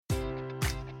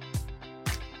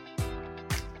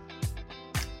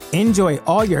Enjoy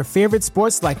all your favorite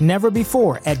sports like never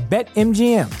before at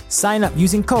BetMGM. Sign up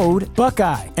using code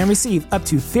Buckeye and receive up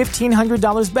to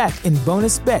 $1,500 back in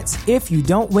bonus bets if you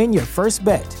don't win your first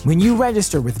bet. When you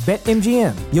register with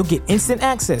BetMGM, you'll get instant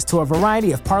access to a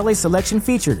variety of parlay selection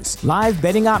features, live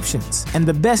betting options, and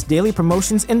the best daily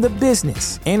promotions in the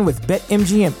business. And with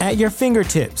BetMGM at your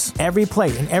fingertips, every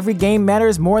play and every game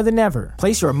matters more than ever.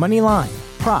 Place your money line,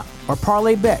 prop, or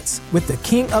parlay bets with the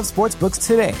king of sportsbooks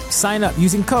today. Sign up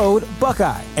using code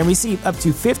Buckeye and receive up to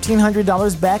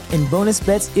 $1,500 back in bonus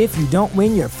bets if you don't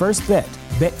win your first bet.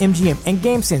 BetMGM and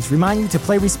GameSense remind you to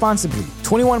play responsibly.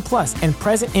 21 plus and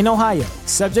present in Ohio,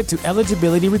 subject to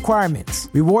eligibility requirements.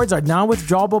 Rewards are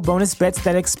non-withdrawable bonus bets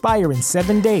that expire in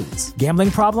 7 days. Gambling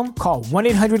problem? Call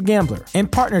 1-800-GAMBLER. In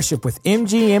partnership with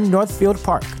MGM Northfield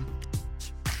Park.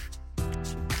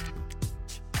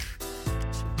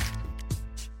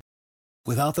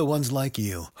 Without the ones like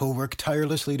you, who work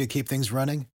tirelessly to keep things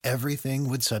running, everything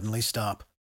would suddenly stop.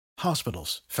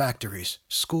 Hospitals, factories,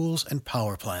 schools, and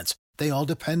power plants, they all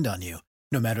depend on you.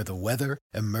 No matter the weather,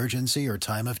 emergency, or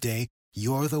time of day,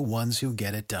 you're the ones who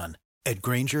get it done. At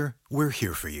Grainger, we're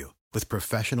here for you with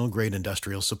professional-grade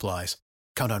industrial supplies.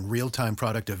 Count on real-time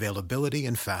product availability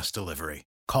and fast delivery.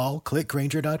 Call, click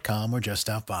Grainger.com, or just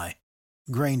stop by.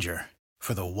 Grainger,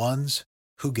 for the ones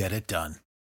who get it done.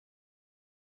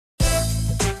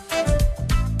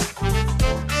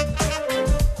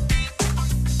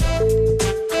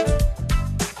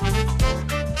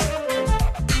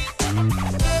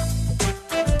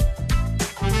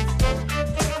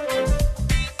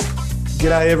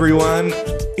 G'day everyone,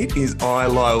 it is I,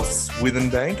 Lyle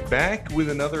Swithenbank, back with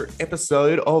another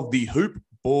episode of the Hoop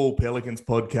Ball Pelicans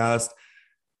podcast.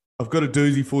 I've got a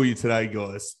doozy for you today,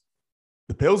 guys.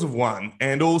 The Pels have won,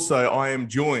 and also I am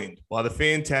joined by the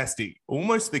fantastic,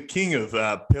 almost the king of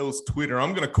Pels Twitter.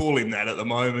 I'm going to call him that at the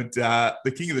moment,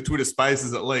 the king of the Twitter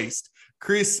spaces at least.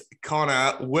 Chris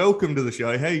Connor, welcome to the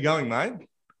show. How you going, mate?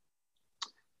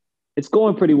 It's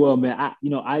going pretty well, man.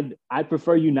 I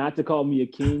prefer you not to call me a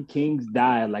king. Kings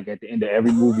die like at the end of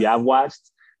every movie I've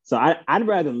watched. So I'd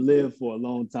rather live for a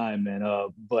long time, man.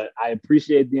 But I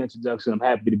appreciate the introduction. I'm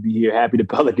happy to be here. Happy the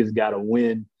Pelicans got a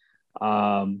win.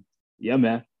 Yeah,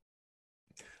 man.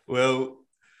 Well,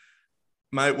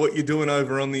 mate, what you're doing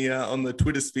over on the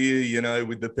Twitter sphere, you know,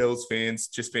 with the Pels fans,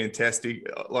 just fantastic.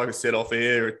 Like I said off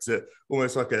air, it's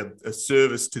almost like a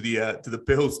service to the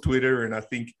Pels Twitter, and I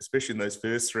think especially in those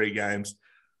first 3 games,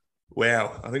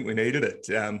 wow, I think we needed it.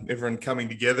 Everyone coming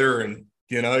together and,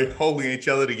 you know, holding each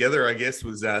other together, I guess,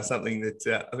 was something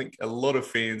that I think a lot of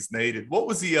fans needed. What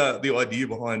was the idea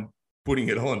behind putting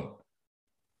it on?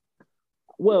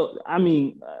 Well, I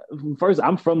mean, first,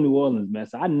 I'm from New Orleans, man,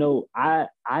 so I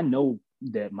know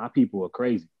that my people are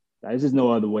crazy. There's just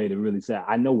no other way to really say it.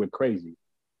 I know we're crazy,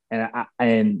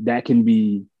 and that can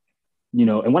be, you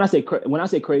know. And when I say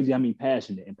crazy, I mean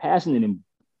passionate, and passionate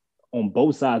on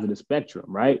both sides of the spectrum,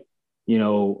 right? You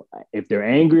know, if they're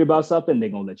angry about something, they're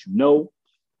gonna let you know.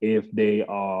 If they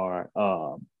are,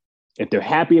 if they're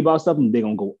happy about something, they're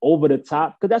gonna go over the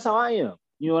top, because that's how I am.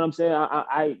 You know what I'm saying?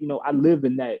 I live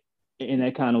in that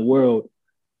kind of world.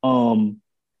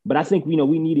 But I think, you know,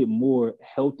 we needed more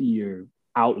healthier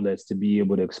outlets to be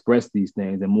able to express these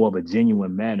things in more of a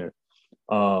genuine manner.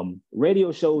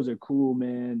 Radio shows are cool,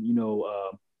 man. You know,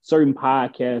 certain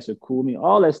podcasts are cool. I mean,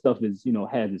 all that stuff is, you know,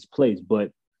 has its place. But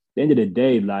at the end of the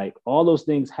day, like, all those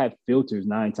things have filters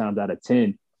 9 times out of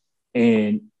 10.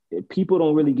 And people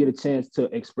don't really get a chance to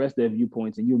express their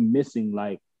viewpoints. And you're missing,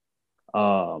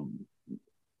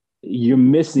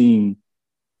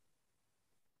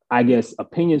 I guess,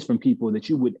 opinions from people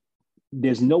that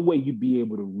there's no way you'd be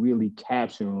able to really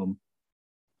capture them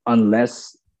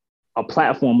unless a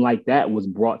platform like that was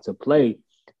brought to play.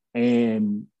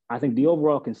 And I think the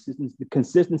overall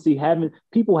consistency, having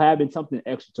something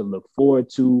extra to look forward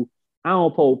to. I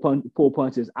don't pull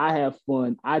punches. I have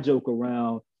fun. I joke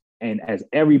around. And as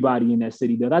everybody in that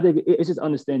city does, I think it's just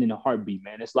understanding the heartbeat,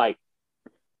 man. It's like,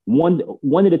 one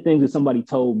of the things that somebody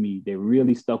told me that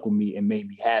really stuck with me and made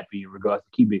me happy in regards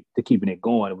to keeping it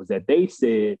going was that they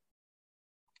said,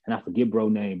 and I forget bro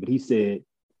name, but he said,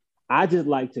 I just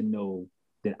like to know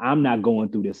that I'm not going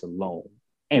through this alone.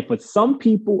 And for some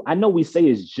people, I know we say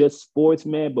it's just sports,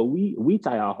 man, but we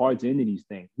tie our hearts into these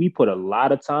things. We put a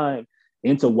lot of time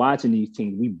into watching these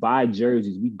teams. We buy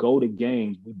jerseys, we go to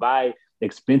games, we buy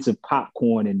expensive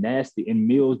popcorn and nasty and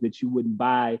meals that you wouldn't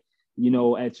buy, you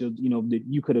know, at your, you know, that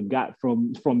you could have got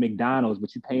from McDonald's,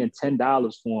 but you're paying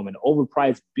 $10 for them, and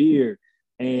overpriced beer.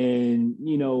 And,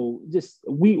 you know, just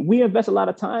we invest a lot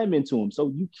of time into them. So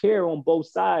you care on both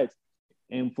sides.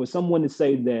 And for someone to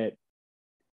say that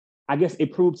I guess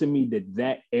it proved to me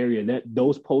that area, that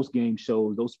those post game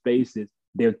shows, those spaces,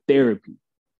 they're therapy.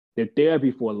 They're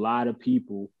therapy for a lot of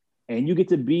people, and you get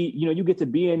to be,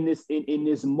 in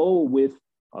this mode with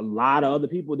a lot of other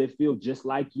people that feel just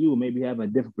like you, maybe have a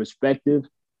different perspective.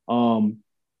 I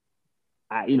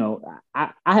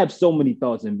have so many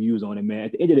thoughts and views on it, man.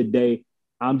 At the end of the day,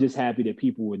 I'm just happy that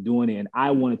people were doing it, and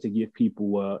I wanted to give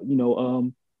people,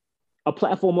 a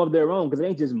platform of their own, because it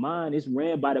ain't just mine. It's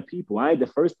ran by the people. I ain't the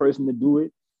first person to do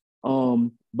it,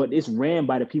 but it's ran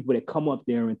by the people that come up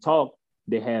there and talk.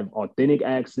 They have authentic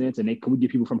accents, and we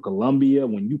get people from Colombia.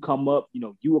 When you come up,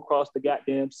 you across the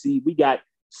goddamn sea. We got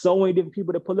so many different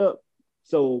people that pull up.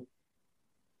 So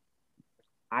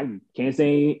I can't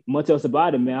say much else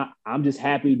about it, man. I'm just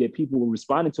happy that people were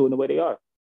responding to it in the way they are.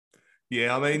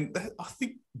 Yeah, I mean, I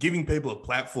think giving people a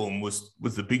platform was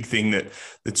the big thing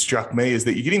that struck me, is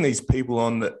that you're getting these people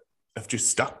on that have just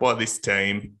stuck by this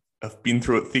team, have been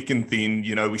through it thick and thin.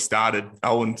 We started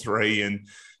 0-3, and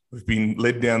we've been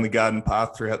led down the garden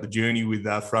path throughout the journey with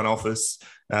our front office,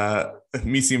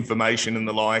 misinformation and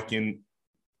the like. And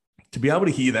to be able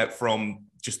to hear that from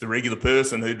just the regular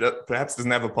person who perhaps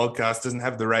doesn't have a podcast, doesn't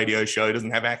have the radio show,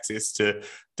 doesn't have access to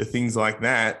things like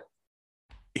that,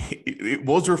 it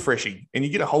was refreshing. And you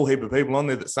get a whole heap of people on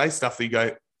there that say stuff that you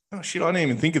go, oh shit, I didn't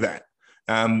even think of that.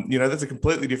 That's a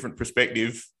completely different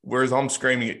perspective. Whereas I'm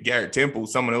screaming at Garrett Temple,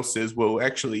 someone else says, well,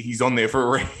 actually he's on there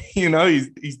for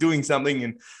he's doing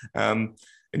something, and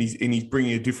he's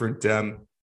bringing a different I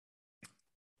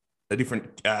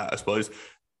suppose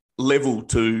level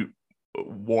to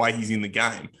why he's in the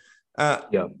game.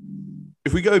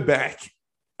 If we go back,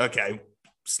 okay,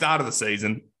 start of the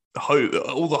season,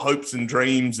 all the hopes and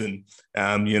dreams, and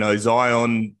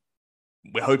Zion,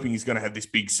 we're hoping he's going to have this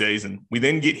big season. We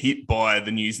then get hit by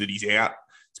the news that he's out.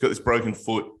 He's got this broken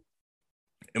foot,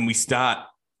 and we start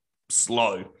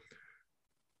slow.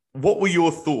 What were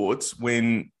your thoughts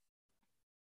when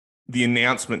the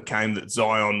announcement came that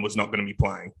Zion was not going to be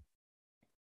playing?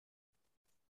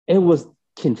 It was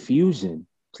confusion.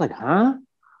 It's like, huh?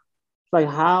 It's like,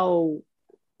 how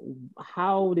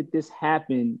did this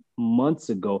happen months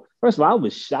ago? First of all, I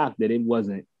was shocked that it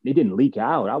didn't leak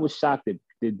out. I was shocked that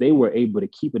they were able to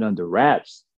keep it under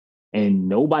wraps and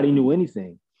nobody knew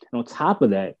anything. And on top of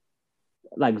that,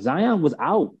 like, Zion was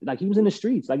out. Like, he was in the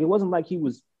streets. Like, it wasn't like he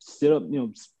was sit up,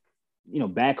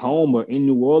 back home or in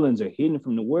New Orleans or hidden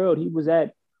from the world. He was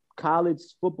at college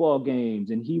football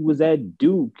games, and he was at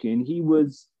Duke, and he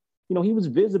was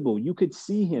visible. You could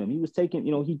see him. He was taking,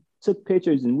 he took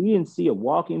pictures, and we didn't see a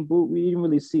walking boot. We didn't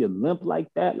really see a limp like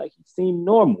that. Like, he seemed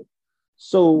normal.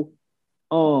 So,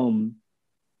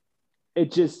 it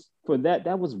just, for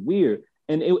that was weird.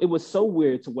 And it was so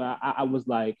weird to where I was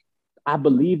like, I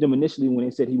believed him initially when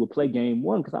they said he would play game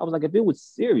one, because I was like, if it was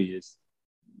serious,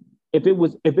 if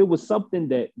it was something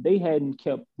that they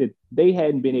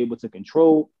hadn't been able to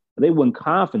control, they weren't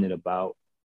confident about,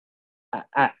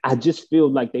 I just feel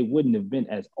like they wouldn't have been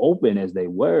as open as they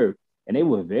were. And they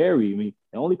were the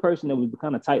only person that was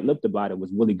kind of tight-lipped about it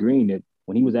was Willie Green, that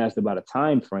when he was asked about a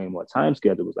time frame or a time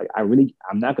schedule, was like,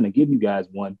 I'm not going to give you guys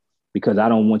one because I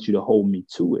don't want you to hold me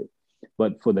to it.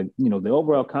 But for the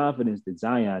overall confidence that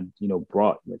Zion,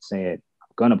 brought, with saying, I'm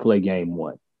going to play game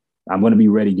one, I'm going to be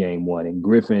ready game one. And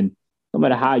Griffin, no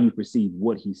matter how you perceive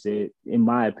what he said, in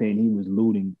my opinion, he was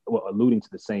alluding to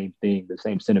the same thing, the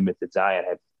same sentiments that Zion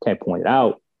had pointed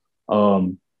out.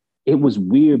 It was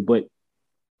weird, but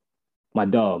my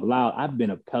dog, Lyle, I've been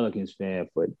a Pelicans fan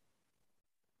for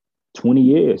 20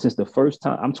 years, since the first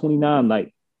time. I'm 29,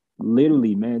 like,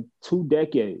 literally, man, 2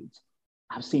 decades.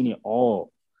 I've seen it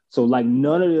all. So, like,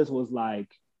 none of this was like,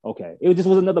 okay, it just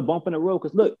was another bump in the road.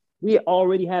 Because, look, we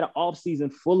already had an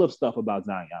offseason full of stuff about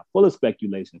Zion, full of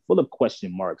speculation, full of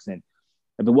question marks. And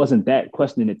if it wasn't that,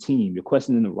 questioning the team, you're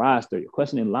questioning the roster, you're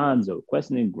questioning Lonzo,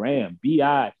 questioning Graham,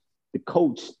 B.I., the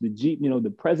coach,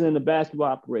 the president of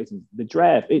basketball operations, the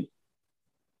draft. It's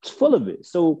full of it.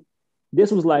 So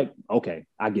this was like, okay,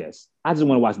 I guess I just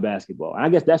want to watch basketball. And I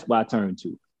guess that's what I turned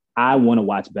to. I want to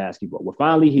watch basketball. We're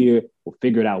finally here. We'll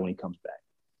figure it out when he comes back.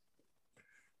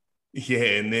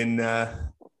 Yeah, and then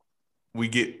we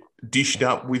get dished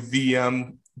up with the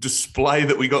display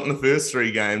that we got in the first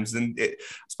 3 games. And I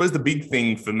suppose the big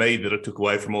thing for me that I took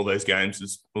away from all those games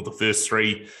is, well, the first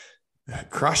 3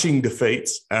 crushing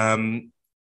defeats,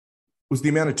 was the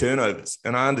amount of turnovers.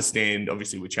 And I understand,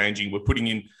 obviously, we're putting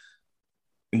in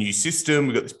a new system.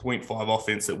 We've got this 0.5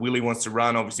 offense that Willie wants to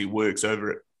run. Obviously, it works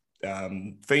over at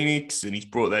Phoenix, and he's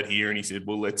brought that here, and he said,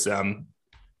 well, let's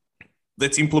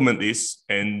implement this,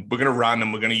 and we're going to run,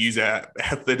 and we're going to use our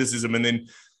athleticism. And then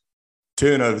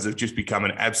turnovers have just become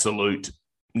an absolute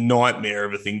nightmare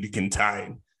of a thing to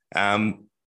contain.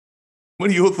 What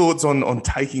are your thoughts on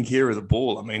taking care of the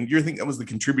ball? I mean, do you think that was the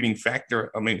contributing factor?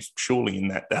 I mean, surely in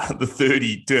that the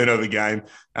 30 turnover game,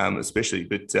 especially.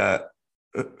 But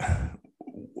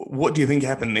what do you think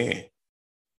happened there?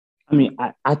 I mean,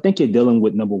 I think you're dealing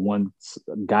with, number one,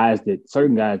 certain guys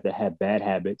that have bad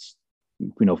habits,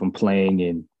 from playing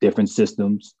in different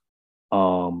systems.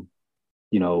 Certain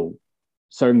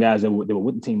guys that were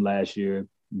with the team last year,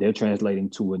 they're translating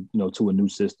to a new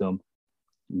system.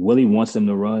 Willie wants them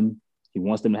to run. He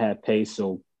wants them to have pace.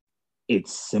 So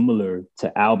it's similar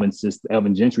to Alvin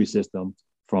Gentry's system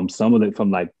from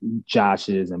like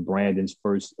Josh's and Brandon's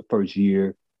first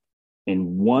year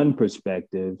in one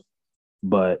perspective.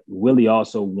 But Willie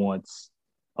also wants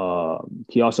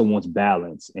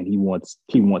balance, and he wants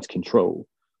control.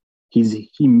 He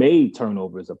made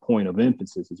turnovers a point of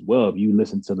emphasis as well. If you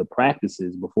listen to the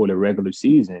practices before the regular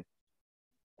season,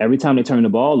 every time they turned the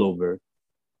ball over,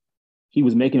 he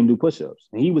was making them do push-ups,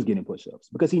 and he was getting push-ups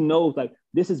because he knows, like,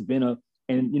 this has been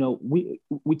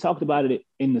we talked about it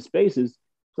in the spaces.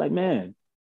 It's like, man,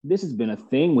 this has been a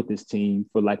thing with this team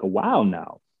for like a while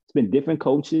now. It's been different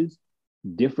coaches,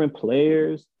 different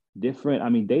players,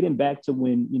 dating back to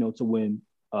when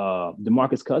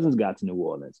DeMarcus Cousins got to New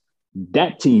Orleans.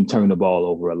 That team turned the ball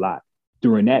over a lot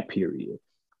during that period.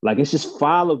 Like, it's just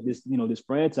followed this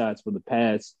franchise for the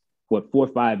past, 4 or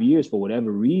 5 years for whatever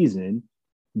reason.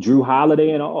 Drew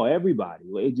Holiday and everybody.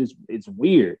 It's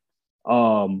weird.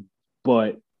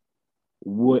 But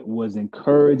what was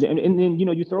encouraging, and then,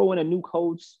 you throw in a new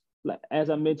coach, like, as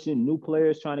I mentioned, new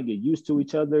players trying to get used to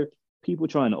each other, people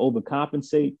trying to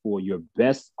overcompensate for your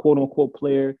best quote unquote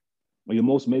player, or your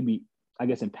most, maybe, I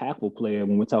guess, impactful player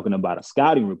when we're talking about a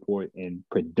scouting report and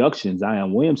production,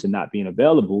 Zion Williamson not being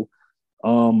available.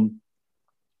 And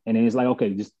then it's like,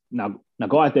 okay, just now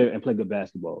go out there and play good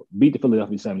basketball. Beat the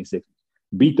Philadelphia 76ers.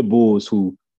 Beat the Bulls,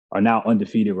 who are now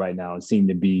undefeated right now and seem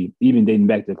to be, even dating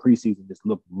back to the preseason, just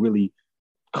look really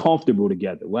comfortable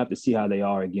together. We'll have to see how they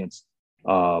are against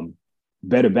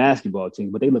better basketball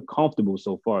teams, but they look comfortable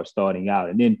so far starting out.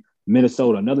 And then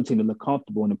Minnesota, another team that look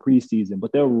comfortable in the preseason,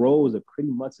 but their roles are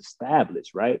pretty much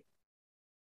established, right?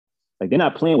 Like, they're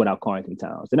not playing without Karl Anthony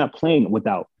Towns. They're not playing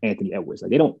without Anthony Edwards.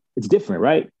 Like, it's different,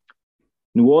 right?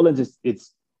 New Orleans,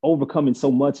 it's overcoming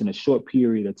so much in a short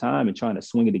period of time and trying to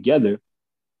swing it together.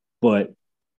 But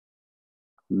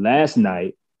last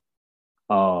night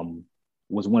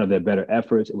was one of their better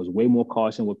efforts. It was way more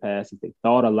caution with passes. They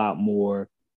thought a lot more.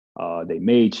 They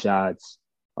made shots.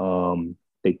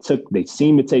 They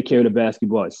seemed to take care of the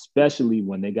basketball, especially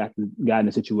when they got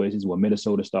into situations where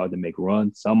Minnesota started to make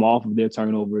runs, some off of their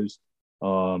turnovers,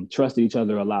 trusted each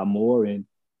other a lot more. And,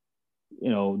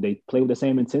 they played with the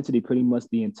same intensity pretty much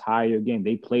the entire game.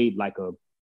 They played like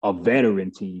a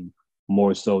veteran team,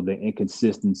 more so than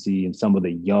inconsistency and some of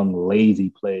the young, lazy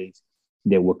plays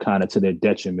that were kind of to their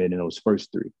detriment in those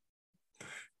first three.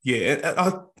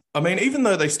 Yeah, I mean, even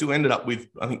though they still ended up with,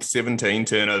 I think, 17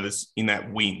 turnovers in that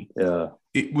win,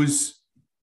 they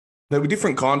were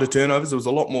different kind of turnovers. There was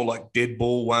a lot more like dead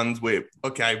ball ones where,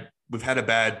 okay, we've had a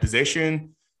bad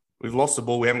possession, we've lost the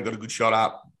ball, we haven't got a good shot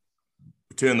up,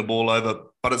 we turn the ball over,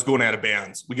 but it's gone out of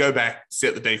bounds. We go back,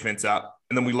 set the defense up,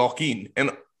 and then we lock in.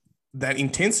 And that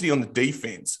intensity on the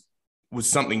defense was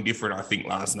something different, I think,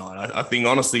 last night. I think,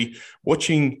 honestly,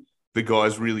 watching the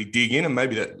guys really dig in, and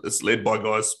maybe that's led by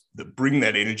guys that bring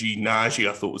that energy. Najee,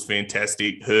 I thought, was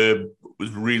fantastic. Herb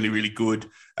was really, really good.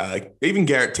 Even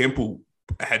Garrett Temple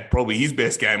had probably his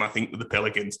best game, I think, with the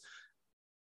Pelicans.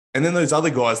 And then those other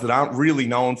guys that aren't really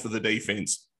known for the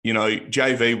defense,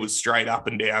 JV was straight up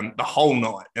and down the whole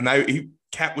night. And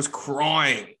Cat was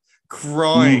crying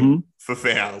for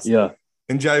fouls. Yeah.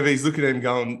 And JV's looking at him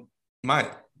going, mate,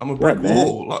 I'm a brick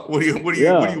wall. Like, what do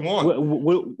you want?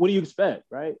 What do you expect,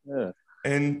 right? Yeah.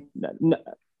 And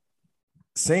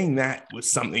seeing that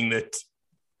was something that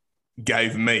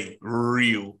gave me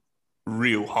real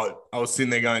hope. I was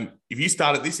sitting there going, if you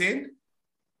start at this end,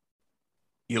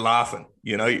 you're laughing.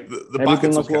 The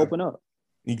buckets will open up.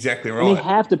 Exactly right. And they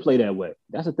have to play that way.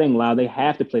 That's the thing, Lyle. They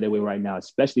have to play that way right now,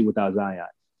 especially without Zion.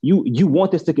 You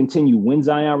want this to continue when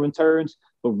Zion returns,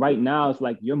 but right now it's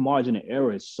like your margin of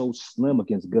error is so slim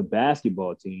against good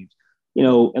basketball teams.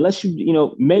 Unless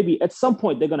maybe at some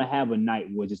point they're going to have a night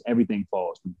where just everything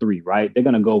falls from three, right? They're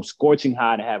going to go scorching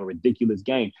hot and have a ridiculous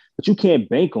game, but you can't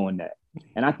bank on that.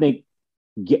 And I think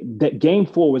that game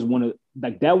 4 was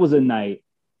that was a night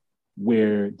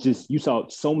where just you saw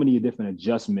so many different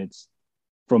adjustments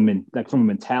from a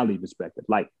mentality perspective.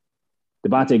 Like,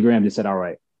 Devontae Graham just said, all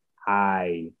right,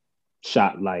 I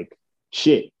shot like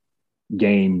shit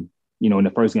game, in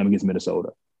the first game against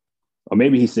Minnesota. Or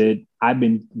maybe he said, I've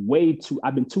been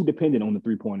too dependent on the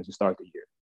 3-pointers to start the year.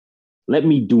 Let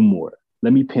me do more.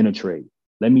 Let me penetrate.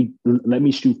 Let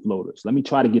me shoot floaters. Let me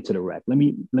try to get to the rack. Let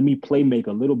me play make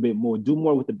a little bit more, do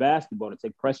more with the basketball to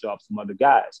take pressure off some other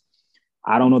guys.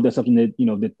 I don't know if that's something that,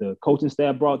 that the coaching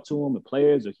staff brought to him, the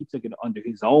players, or he took it under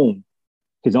his own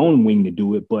wing to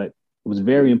do it, but it was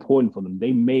very important for them.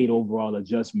 They made overall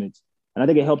adjustments. And I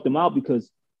think it helped them out because,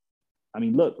 I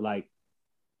mean, look, like,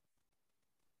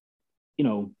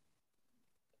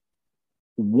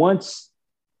 once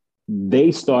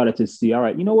they started to see, all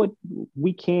right, you know what,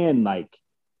 we can hang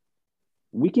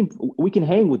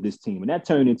with this team. And that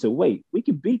turned into, wait, we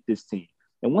can beat this team.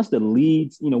 And once the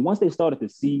leads, once they started to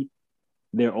see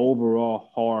their overall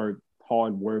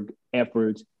hard work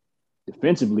efforts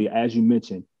defensively, as you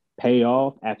mentioned, pay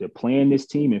off after playing this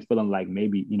team and feeling like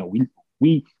maybe,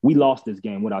 we lost this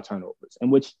game with our turnovers.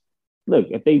 And which, look,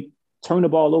 if they turn the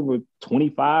ball over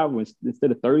 25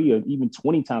 instead of 30 or even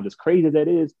 20 times, as crazy as that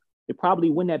is, they probably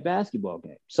win that basketball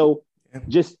game. So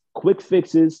just quick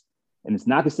fixes, and it's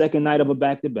not the second night of a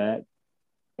back-to-back,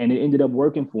 and it ended up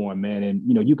working for him, man.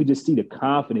 And, you could just see the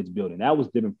confidence building. That was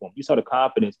different for him. You saw the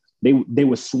confidence. They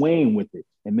were swaying with it.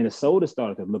 And Minnesota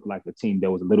started to look like a team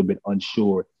that was a little bit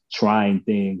unsure, trying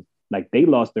things. Like they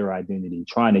lost their identity,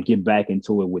 trying to get back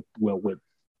into it with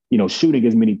shooting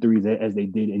as many threes as they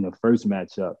did in the first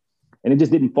matchup. And it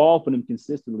just didn't fall for them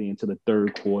consistently until the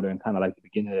third quarter and kind of like the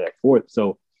beginning of that fourth.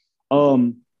 So,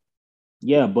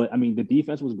 but I mean, the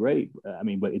defense was great.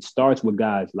 But it starts with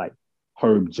guys like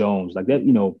Herb Jones, like that,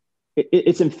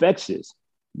 it's infectious.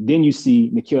 Then you see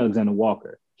Nickeil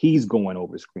Alexander-Walker. He's going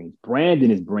over screens.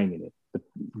 Brandon is bringing it.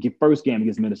 The first game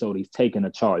against Minnesota, he's taking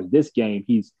a charge. This game,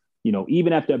 he's,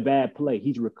 even after a bad play,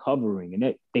 he's recovering.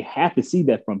 And they have to see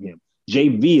that from him.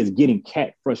 JV is getting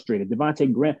cat frustrated.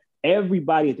 Devontae Graham,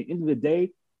 everybody at the end of the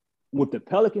day, with the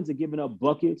Pelicans are giving up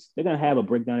buckets, they're going to have a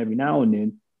breakdown every now and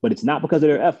then, but it's not because of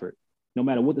their effort, no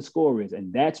matter what the score is.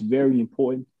 And that's very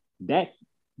important. That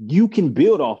you can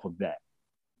build off of that.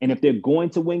 And if they're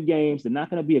going to win games, they're not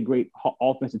going to be a great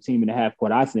offensive team in the half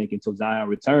court, I think, until Zion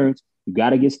returns. You got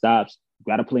to get stops, you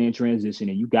got to play in transition,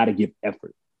 and you got to give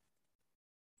effort.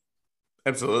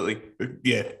 Absolutely.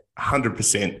 Yeah,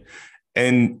 100%.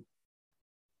 And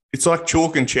it's like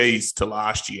chalk and cheese to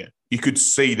last year. You could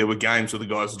see there were games where the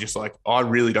guys were just like, I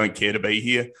really don't care to be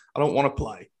here. I don't want to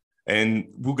play. And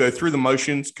we'll go through the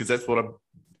motions because that's what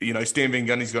Stan Van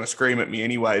Gundy's going to scream at me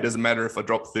anyway. It doesn't matter if I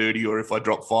drop 30 or if I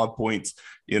drop 5 points,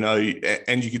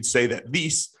 and you could see that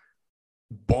this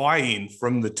buy-in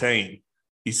from the team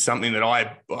is something that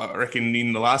I reckon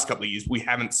in the last couple of years we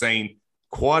haven't seen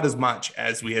quite as much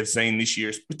as we have seen this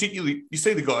year. Particularly, you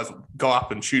see the guys go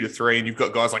up and shoot a three, and you've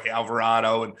got guys like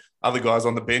Alvarado and other guys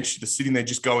on the bench just sitting there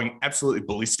just going absolutely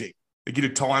ballistic. They get a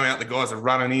timeout, the guys are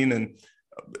running in and,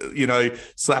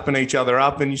 slapping each other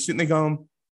up, and you're sitting there going,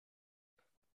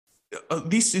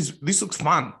 this looks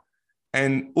fun.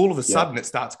 And all of a sudden it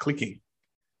starts clicking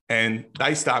and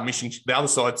they start missing, the other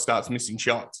side starts missing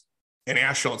shots and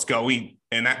our shots go in,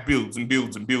 and that builds and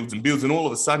builds and builds and builds. And all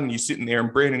of a sudden you're sitting there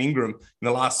and Brandon Ingram in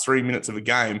the last 3 minutes of a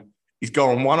game is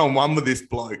going one-on-one with this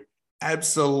bloke,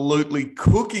 absolutely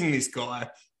cooking this guy.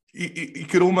 You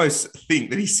could almost think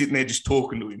that he's sitting there just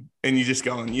talking to him, and you're just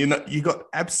going, you got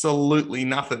absolutely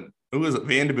nothing. Who was it?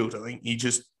 Vanderbilt, I think. He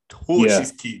just torched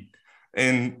his kid.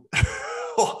 And,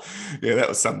 that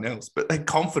was something else. But that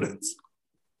confidence,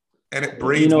 and it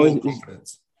breeds more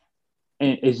confidence.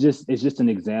 And it's just an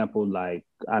example. Like,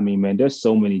 man, there's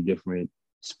so many different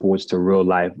sports to real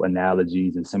life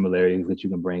analogies and similarities that you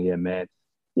can bring in, man.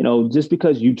 Just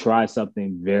because you try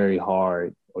something very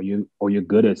hard or you're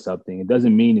good at something, it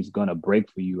doesn't mean it's gonna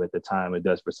break for you at the time it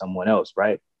does for someone else,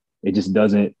 right? It just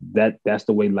doesn't. That's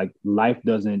the way. Like life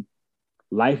doesn't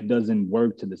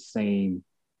work to the same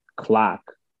clock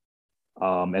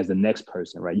as the next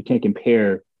person, right? You can't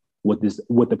compare what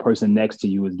the person next to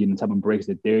you is getting, the type of breaks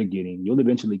that they're getting. You'll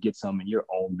eventually get some in your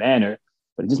own manner,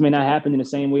 but it just may not happen in the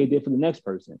same way it did for the next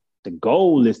person. The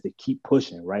goal is to keep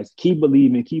pushing, right? Keep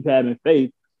believing, keep having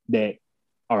faith that,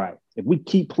 all right, if we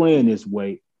keep playing this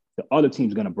way, the other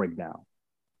team's going to break down,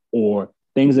 or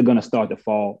things are going to start to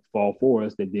fall for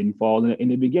us that didn't fall in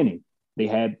the beginning. They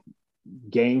had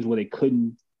games where they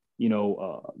couldn't,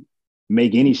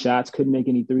 make any shots, couldn't make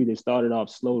any three. They started off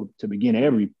slow to begin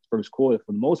every first quarter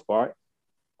for the most part,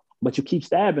 but you keep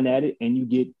stabbing at it and you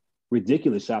get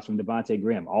ridiculous shots from Devontae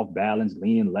Graham, off balance,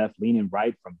 leaning left, leaning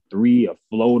right from three, a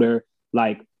floater,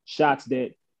 like shots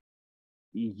that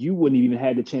you wouldn't even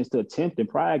had the chance to attempt in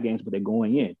prior games, but they're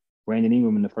going in. Brandon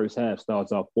Ingram in the first half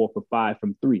starts off 4 for 5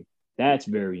 from three. That's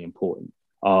very important.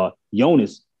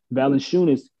 Jonas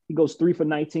Valanciunas, He goes 3 for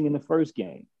 19 in the first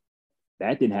game.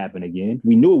 That didn't happen again.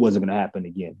 We knew it wasn't going to happen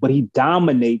again. But he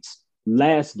dominates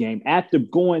last game after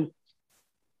going,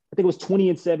 I think it was 20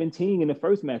 and 17 in the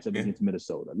first matchup against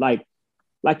Minnesota. Like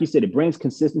you said, it brings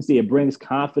consistency, it brings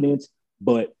confidence,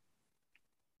 but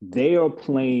they are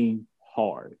playing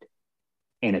hard.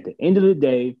 And at the end of the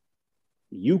day,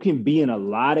 you can be in a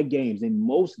lot of games, in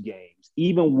most games,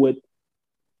 even with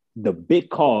the big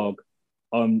cog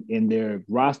in their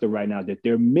roster right now that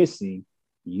they're missing,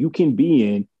 you can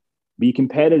be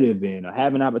competitive in, or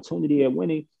have an opportunity at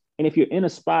winning. And if you're in a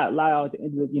spot, Lyle, at the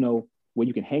end of the, where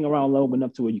you can hang around long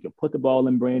enough to where you can put the ball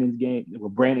in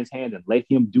Brandon's hands and let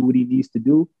him do what he needs to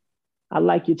do, I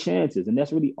like your chances. And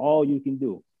that's really all you can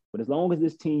do. But as long as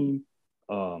this team,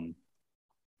 just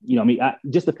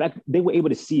the fact they were able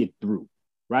to see it through,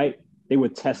 right? They were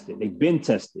tested. They've been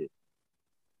tested.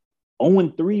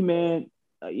 0-3, man,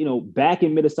 back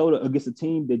in Minnesota against a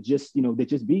team that just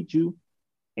beat you.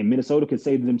 And Minnesota could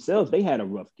say to themselves, they had a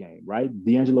rough game, right?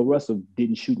 D'Angelo Russell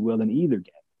didn't shoot well in either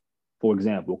game, for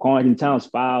example. Karl-Anthony Towns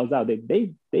fouls out.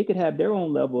 They could have their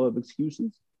own level of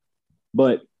excuses.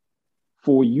 But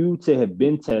for you to have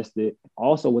been tested,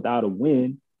 also without a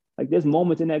win, like there's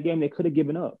moments in that game they could have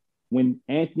given up. When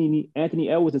Anthony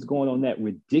Edwards is going on that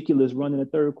ridiculous run in the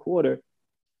third quarter,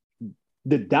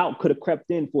 the doubt could have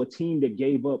crept in for a team that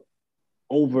gave up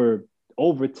over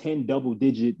 10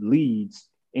 double-digit leads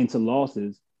into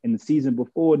losses in the season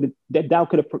before. That doubt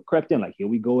could have crept in. Like, here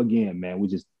we go again, man. We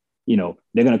just, they're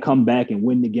going to come back and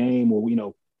win the game,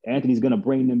 or, Anthony's going to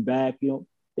bring them back.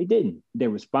 They didn't. They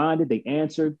responded. They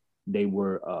answered. They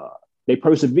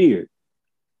persevered.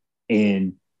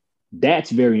 And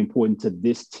that's very important to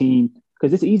this team,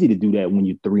 because it's easy to do that when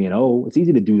you're 3-0. It's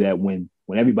easy to do that when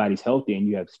everybody's healthy and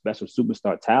you have special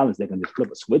superstar talents that can just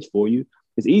flip a switch for you.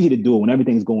 It's easy to do it when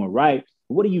everything's going right.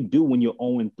 But what do you do when you're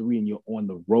 0-3 and you're on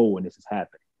the road and this is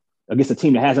happening against a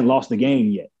team that hasn't lost the game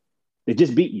yet, that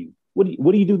just beat you? What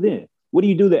do you do then? What do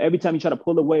you do that every time you try to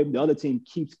pull away, the other team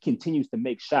continues to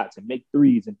make shots and make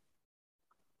threes? And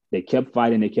they kept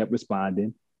fighting, they kept responding,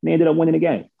 and they ended up winning the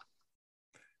game.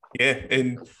 Yeah,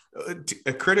 and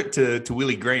a credit to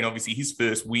Willie Green, obviously his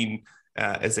first win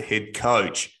as a head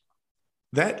coach.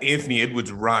 That Anthony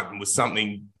Edwards run was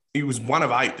something. He was 1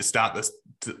 of 8 to start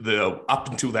the up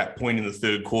until that point in the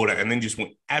third quarter, and then just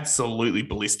went absolutely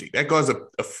ballistic. That guy's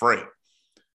a freak.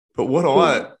 But what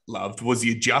I loved was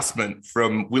the adjustment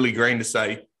from Willie Green to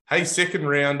say, "Hey, second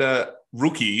rounder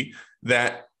rookie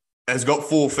that has got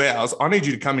 4 fouls, I need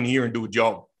you to come in here and do a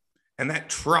job." And that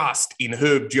trust in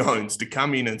Herb Jones to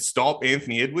come in and stop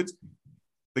Anthony Edwards,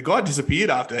 the guy disappeared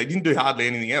after that. He didn't do hardly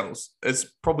anything else. It's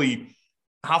probably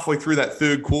halfway through that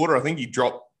third quarter, I think he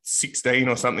dropped 16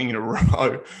 or something in a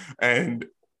row. And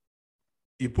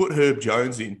you put Herb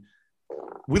Jones in,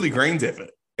 Willie Green's effort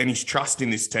and his trust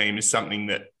in this team is something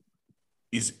that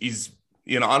is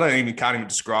I can't even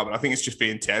describe it. I think it's just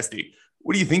fantastic.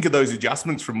 What do you think of those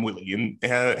adjustments from Willie, and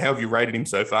how have you rated him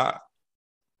so far?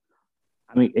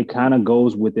 I mean, it kind of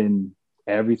goes within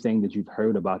everything that you've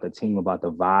heard about the team, about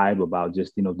the vibe, about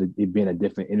just, it being a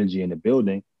different energy in the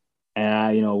building.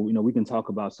 And, we can talk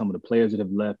about some of the players that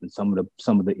have left and some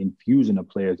of the infusion of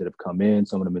players that have come in,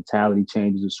 some of the mentality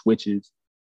changes or switches,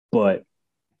 but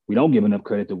we don't give enough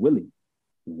credit to Willie.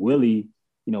 Willie,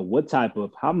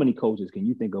 how many coaches can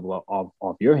you think of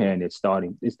off your hand that's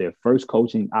starting? It's their first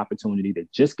coaching opportunity. That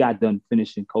just got done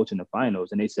finishing coaching the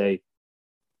finals, and they say,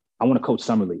 "I want to coach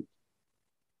Summer League."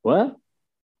 What?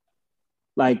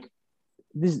 Like,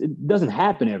 this, it doesn't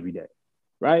happen every day,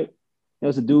 right?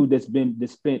 There's a dude that's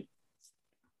spent,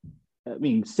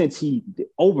 since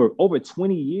over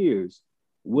 20 years,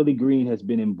 Willie Green has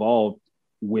been involved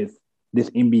with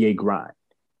this NBA grind,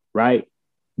 right?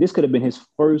 This could have been his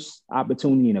first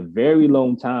opportunity in a very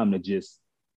long time to just,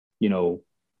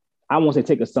 I won't say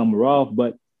take a summer off,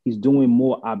 but he's doing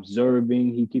more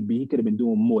observing. He could have been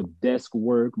doing more desk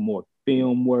work, more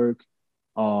film work.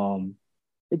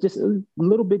 It's just a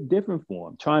little bit different for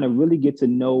him, trying to really get to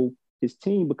know his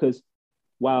team, because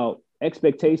while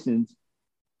expectations,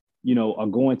 are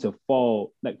going to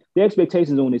fall, like the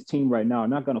expectations on this team right now are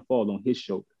not going to fall on his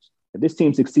shoulders. If this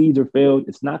team succeeds or fails,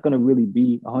 it's not going to really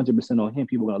be 100% on him.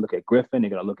 People are going to look at Griffin, they're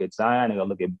going to look at Zion, they're going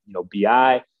to look at,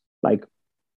 BI. Like,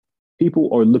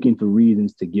 people are looking for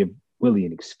reasons to give Willie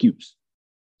an excuse.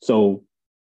 So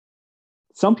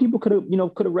some people could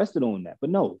have rested on that, but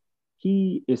no.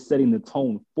 He is setting the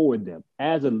tone for them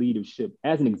as an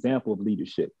example of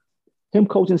leadership. Him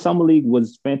coaching Summer League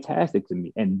was fantastic to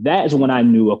me. And that's when I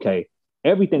knew, okay,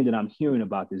 everything that I'm hearing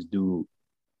about this dude,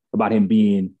 about him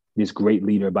being this great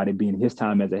leader, about it being his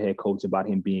time as a head coach, about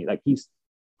him being like,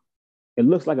 it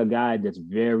looks like a guy that's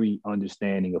very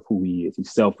understanding of who he is. He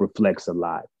self-reflects a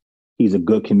lot. He's a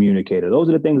good communicator. Those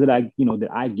are the things that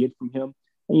I get from him.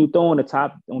 And you throw on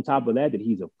top of that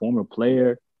he's a former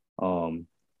player.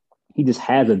 He just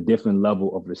has a different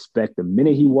level of respect the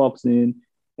minute he walks in,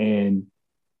 and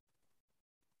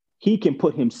he can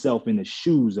put himself in the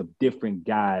shoes of different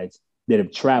guys that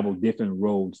have traveled different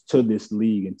roads to this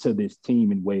league and to this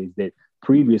team in ways that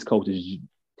previous coaches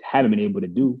haven't been able to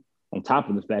do. On top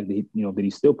of the fact that that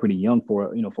he's still pretty young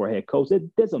for a head coach,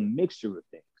 there's a mixture of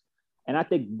things, and I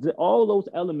think all those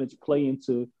elements play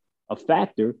into a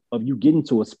factor of you getting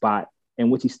to a spot in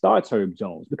which he starts Herb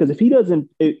Jones. Because if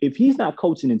he's not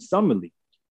coaching in summer league,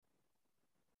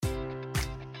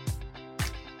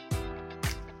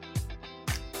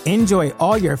 Enjoy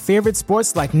all your favorite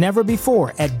sports like never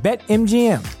before at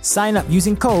BetMGM. Sign up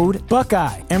using code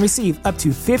Buckeye and receive up to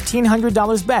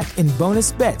 $1,500 back in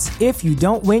bonus bets if you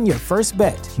don't win your first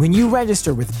bet. When you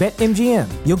register with BetMGM,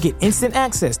 you'll get instant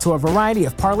access to a variety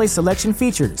of parlay selection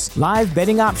features, live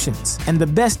betting options, and the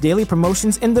best daily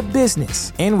promotions in the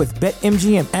business. And with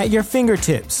BetMGM at your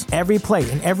fingertips, every play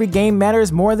and every game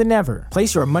matters more than ever.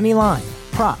 Place your money line,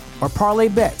 prop, or parlay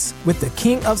bets with the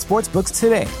king of sportsbooks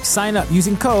today. Sign up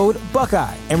using code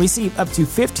Buckeye and receive up to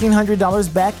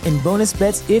 $1,500 back in bonus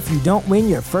bets if you don't win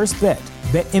your first bet.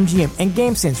 BetMGM and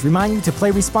GameSense remind you to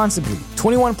play responsibly.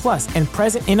 21 plus and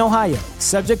present in Ohio,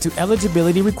 subject to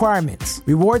eligibility requirements.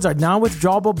 Rewards are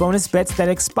non-withdrawable bonus bets that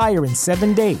expire in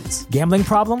 7 days. Gambling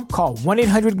problem? Call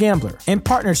 1-800-GAMBLER. In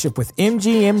partnership with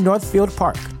MGM Northfield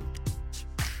Park.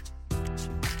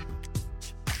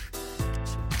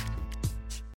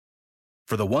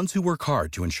 For the ones who work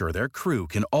hard to ensure their crew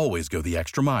can always go the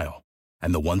extra mile,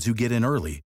 and the ones who get in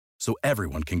early so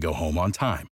everyone can go home on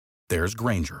time, there's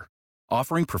Grainger,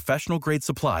 offering professional-grade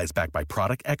supplies backed by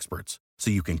product experts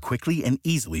so you can quickly and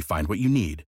easily find what you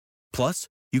need. Plus,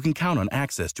 you can count on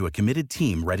access to a committed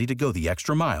team ready to go the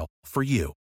extra mile for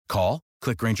you. Call,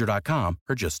 click Grainger.com,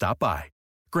 or just stop by.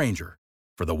 Grainger,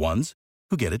 for the ones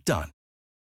who get it done.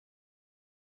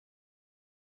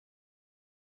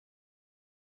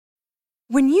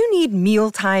 When you need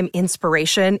mealtime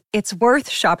inspiration, it's worth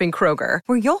shopping Kroger,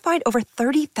 where you'll find over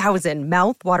 30,000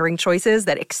 mouth-watering choices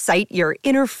that excite your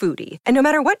inner foodie. And no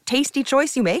matter what tasty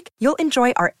choice you make, you'll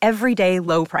enjoy our everyday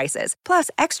low prices, plus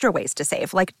extra ways to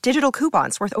save, like digital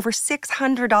coupons worth over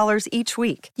 $600 each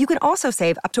week. You can also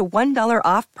save up to $1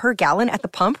 off per gallon at the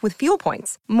pump with fuel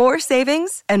points. More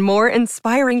savings and more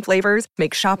inspiring flavors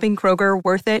make shopping Kroger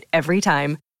worth it every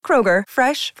time. Kroger,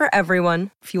 fresh for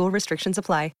everyone. Fuel restrictions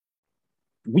apply.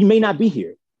 We may not be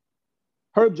here.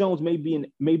 Herb Jones may be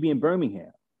in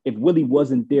Birmingham if Willie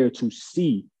wasn't there to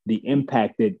see the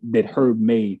impact that Herb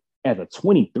made as a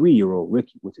 23-year-old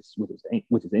rookie, which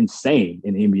is insane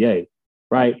in the NBA,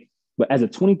 right? But as a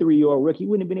 23-year-old rookie, he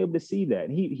wouldn't have been able to see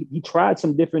that. He tried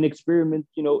some different experiments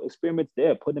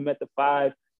there, putting him at the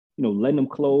 5, letting him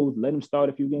close, letting him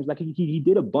start a few games. Like he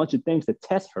did a bunch of things to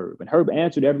test Herb, and Herb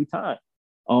answered every time.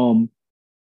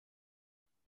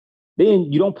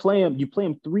 Then you don't play him. You play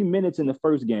him 3 minutes in the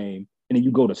first game, and then you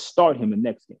go to start him the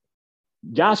next game.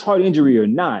 Josh Hart injury or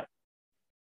not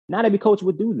every coach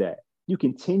would do that. You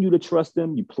continue to trust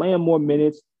him. You play him more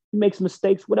minutes. He makes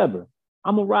mistakes, whatever.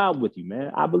 I'm going to ride with you,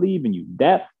 man. I believe in you.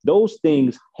 Those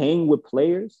things hang with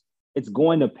players. It's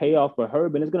going to pay off for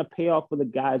Herb, and it's going to pay off for the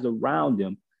guys around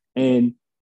him. And,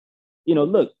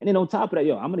 look, and then on top of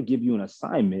that, I'm going to give you an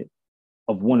assignment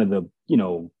of one of the,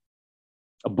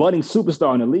 a budding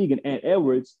superstar in the league, and Ant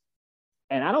Edwards.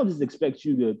 And I don't just expect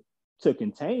you to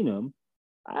contain him.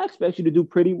 I expect you to do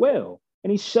pretty well.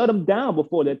 And he shut him down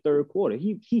before that third quarter.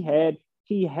 He had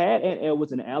Ant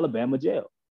Edwards in Alabama jail.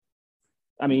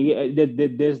 I mean,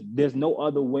 there's no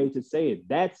other way to say it.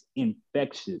 That's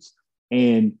infectious.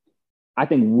 And I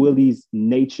think Willie's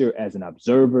nature as an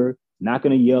observer, not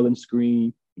going to yell and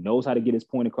scream, he knows how to get his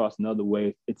point across another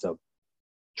way. It's a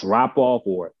drop off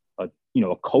or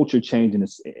a culture change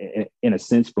in a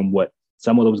sense from what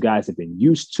some of those guys have been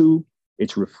used to.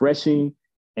 It's refreshing.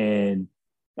 And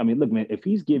I mean, look, man, if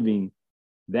he's giving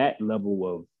that level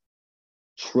of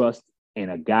trust in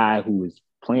a guy who is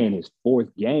playing his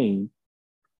 4th game,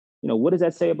 what does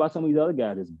that say about some of these other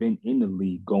guys that's been in the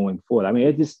league going forward? I mean,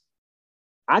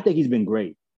 I think he's been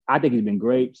great.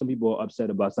 Some people are upset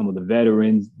about some of the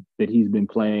veterans that he's been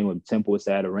playing with Temple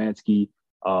Sadaransky.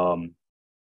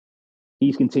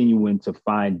 He's continuing to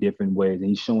find different ways, and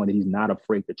he's showing that he's not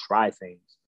afraid to try things,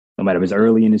 no matter if it's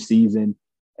early in the season.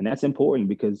 And that's important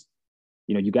because,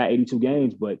 you got 82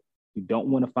 games, but you don't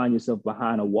want to find yourself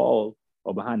behind a wall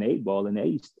or behind the 8 ball in the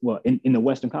East, in the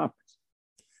Western Conference.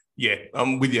 Yeah,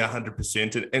 I'm with you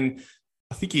 100%. And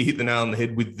I think you hit the nail on the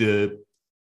head with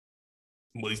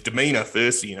his demeanor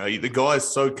first. You know, the guy's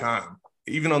so calm,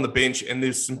 even on the bench, and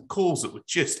there's some calls that were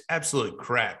just absolute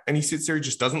crap. And he sits there, he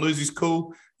just doesn't lose his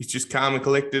cool. He's just calm and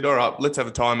collected. All right, let's have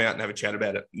a timeout and have a chat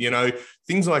about it. You know,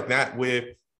 things like that where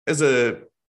I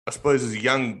suppose as a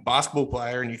young basketball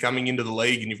player and you're coming into the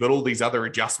league and you've got all these other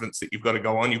adjustments that you've got to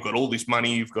go on. You've got all this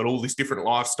money, you've got all this different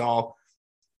lifestyle,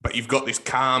 but you've got this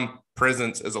calm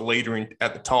presence as a leader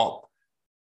at the top.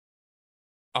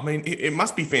 I mean, it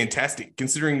must be fantastic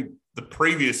considering the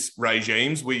previous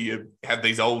regimes where you have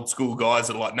these old school guys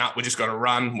that are like, nah, we're just going to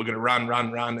run. We're going to run.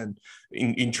 And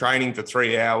in training for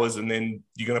 3 hours, and then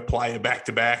you're going to play a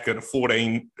back-to-back and a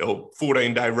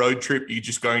 14-day road trip. You're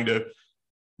just going to,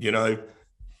 you know,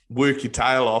 work your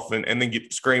tail off and then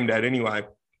get screamed at anyway.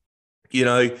 You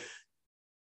know,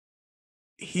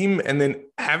 him and then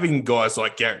having guys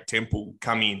like Garrett Temple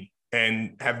come in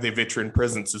and have their veteran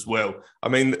presence as well. I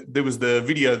mean, there was the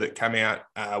video that came out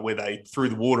where they threw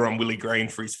the water on Willie Green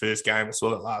for his first game. I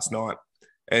saw that last night.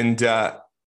 And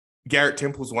Garrett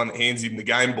Temple's the one that hands him the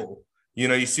game ball. You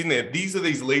know, you're sitting there. These are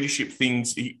these leadership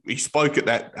things. He spoke at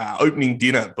that opening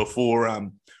dinner before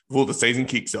the season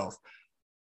kicks off.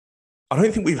 I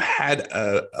don't think we've had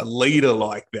a leader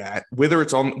like that, whether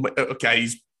it's on, okay,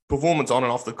 his performance on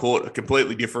and off the court are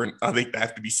completely different. I think they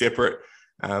have to be separate.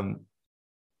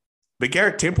 But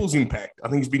Garrett Temple's impact, I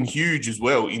think, has been huge as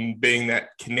well in being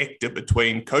that connector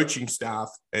between coaching staff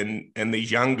and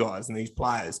these young guys and these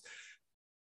players.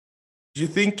 Do you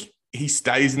think he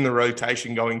stays in the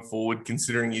rotation going forward,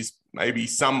 considering his maybe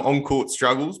some on-court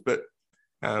struggles? But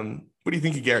what do you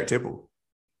think of Garrett Temple?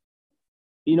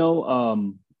 You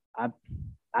know,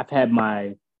 I've had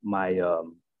my I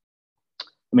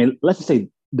mean, let's just say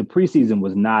the preseason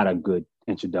was not a good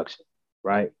introduction,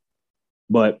 right?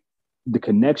 But the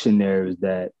connection there is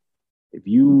that if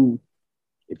you're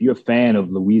a fan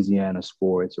of Louisiana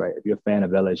sports, right? If you're a fan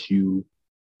of LSU,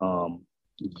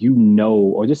 you know,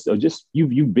 or just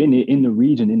you've been in the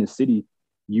region, in the city,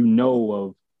 you know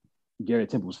of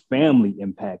Garrett Temple's family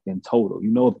impact in total.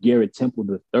 You know of Garrett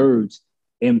Temple III's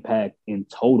impact in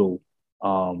total.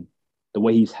 The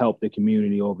way he's helped the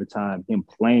community over time, him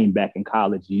playing back in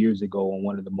college years ago on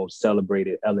one of the most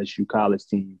celebrated LSU college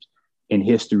teams in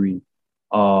history.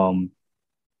 And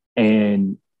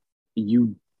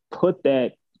you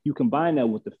combine that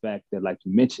with the fact that, like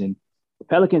you mentioned, the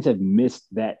Pelicans have missed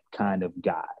that kind of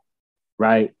guy,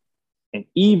 right? And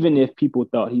even if people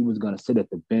thought he was going to sit at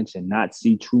the bench and not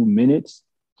see true minutes,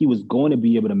 he was going to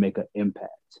be able to make an impact.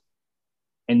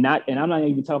 And I'm not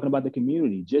even talking about the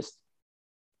community, just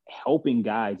helping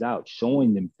guys out,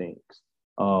 showing them things,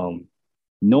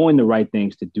 knowing the right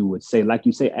things to do, and say, like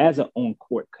you say, as an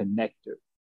on-court connector,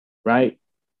 right?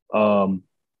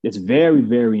 It's very,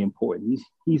 very important.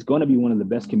 He's going to be one of the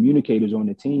best communicators on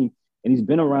the team, and he's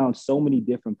been around so many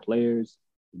different players.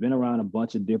 He's been around a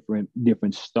bunch of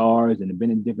different stars, and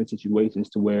been in different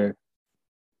situations to where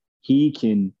he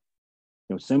can, you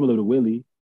know, similar to Willie,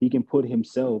 he can put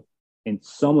himself in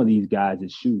some of these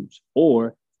guys' shoes,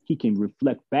 or he can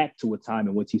reflect back to a time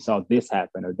in which he saw this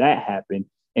happen or that happen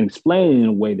and explain it in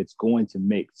a way that's going to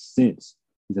make sense.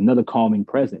 He's another calming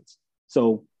presence.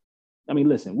 So, I mean,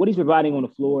 listen, what he's providing on the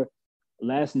floor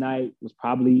last night was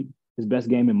probably his best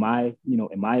game in my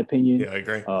opinion. Yeah, I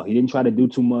agree. He didn't try to do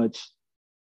too much.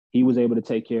 He was able to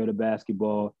take care of the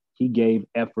basketball. He gave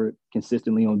effort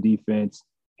consistently on defense,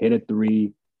 hit a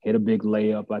three, hit a big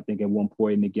layup, I think, at one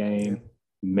point in the game. Yeah.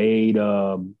 Made,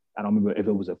 I don't remember if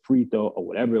it was a free throw or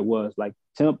whatever it was. Like,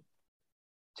 Tim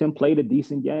played a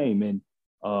decent game. And,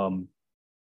 I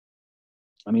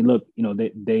mean, look, you know,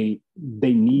 they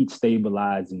need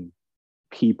stabilizing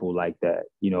people like that.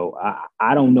 You know,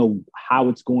 I don't know how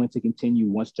it's going to continue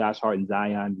once Josh Hart and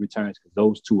Zion returns, because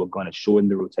those two are going to shorten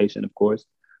the rotation, of course.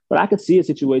 But I could see a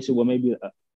situation where maybe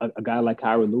a guy like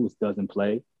Kyra Lewis doesn't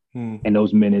play, and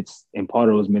those minutes, and part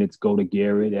of those minutes go to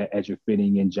Garrett as you're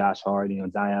fitting in Josh Hart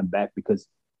and Zion back, because,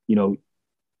 you know,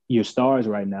 your stars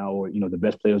right now, or, you know, the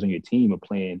best players on your team are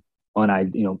playing on,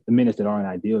 you know, the minutes that aren't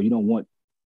ideal. You don't want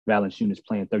Valanciunas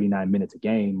playing 39 minutes a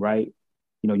game, right?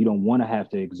 You know, you don't want to have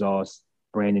to exhaust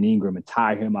Brandon Ingram and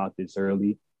tire him out this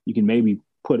early. You can maybe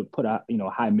put a, you know,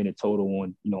 high minute total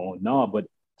on, you know, on Nob, but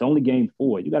it's only game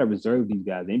 4. You got to reserve these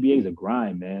guys. The NBA is a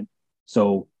grind, man.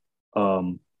 So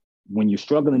when you're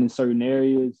struggling in certain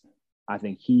areas, I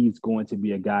think he's going to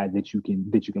be a guy that you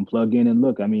can plug in. And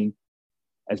look, I mean,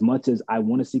 as much as I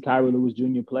want to see Kyra Lewis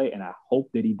Jr. play, and I hope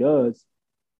that he does,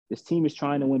 this team is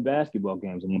trying to win basketball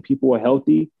games. And when people are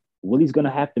healthy, Willie's going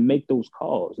to have to make those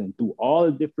calls. And through all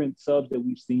the different subs that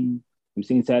we've seen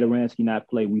Satoransky not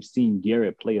play, we've seen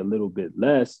Garrett play a little bit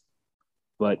less.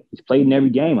 but he's played in every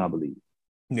game, I believe.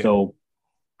 Yeah. So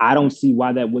I don't see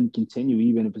why that wouldn't continue,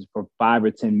 even if it's for 5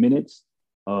 or 10 minutes.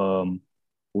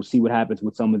 We'll see what happens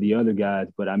with some of the other guys.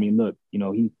 But I mean, look,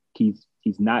 he's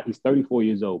 34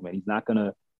 years old, man. He's not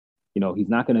gonna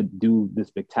do the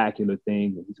spectacular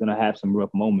thing. He's gonna have some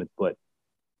rough moments, but at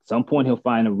some point he'll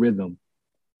find a rhythm.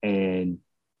 And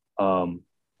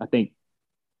I think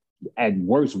at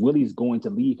worst, Willie's going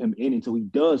to leave him in until he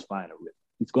does find a rhythm.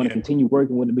 He's going to continue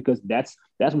working with him because that's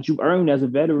what you've earned as a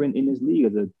veteran in this league,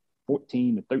 as a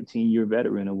 14 or 13-year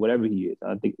veteran or whatever he is.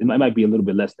 I think it might be a little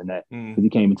bit less than that because he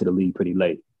came into the league pretty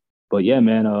late. But yeah,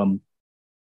 man,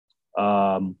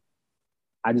 I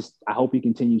hope he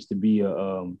continues to be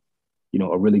a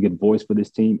really good voice for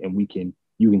this team, and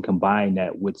you can combine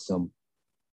that with some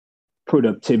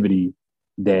productivity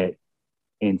that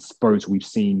in spurts we've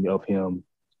seen of him,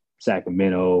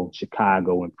 Sacramento,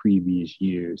 Chicago in previous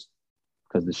years,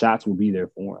 because the shots will be there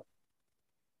for him.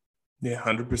 Yeah,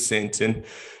 100%. And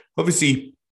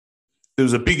obviously, there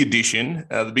was a big addition,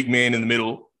 the big man in the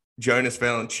middle, Jonas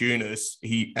Valanciunas.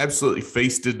 He absolutely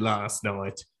feasted last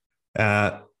night.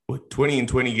 20 and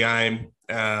 20 game.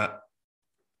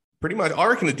 Pretty much, I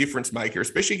reckon, a difference maker,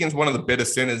 especially against one of the better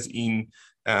centers in,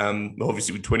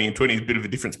 obviously with 20 and 20 is a bit of a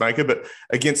difference maker, but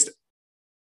against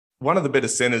one of the better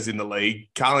centers in the league,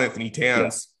 Karl Anthony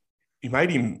Towns, he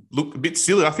made him look a bit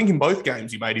silly. I think in both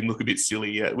games he made him look a bit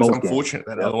silly. It was unfortunate,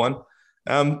 that other one.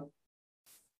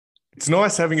 It's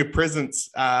nice having a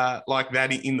presence like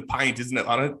that in the paint, isn't it?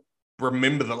 I don't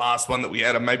remember the last one that we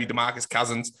had, or maybe DeMarcus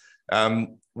Cousins,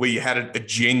 where you had a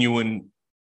genuine,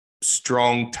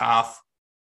 strong, tough,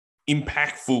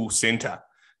 impactful center.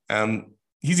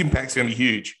 His impact's going to be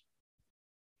huge.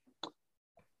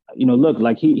 Look,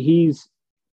 like he's –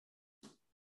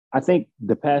 I think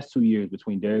the past 2 years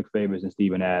between Derek Favors and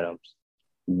Steven Adams,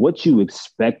 what you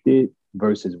expected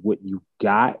versus what you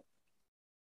got,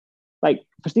 like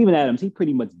for Steven Adams, he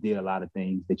pretty much did a lot of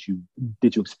things that you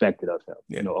expected of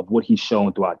him, of what he's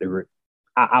shown throughout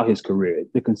his career.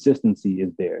 The consistency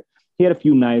is there. He had a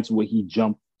few nights where he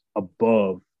jumped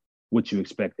above what you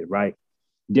expected, right?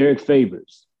 Derek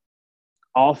Favors,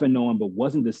 off and on, but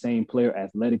wasn't the same player,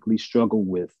 athletically struggled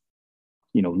with,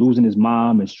 losing his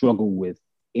mom and struggled with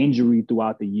injury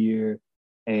throughout the year.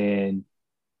 And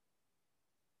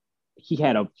he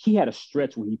had a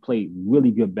stretch where he played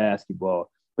really good basketball,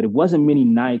 but it wasn't many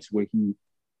nights where he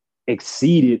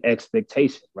exceeded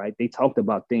expectations, right? They talked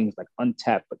about things like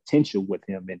untapped potential with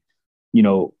him. And,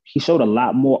 he showed a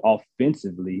lot more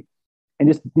offensively. And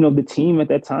just, the team at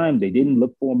that time, they didn't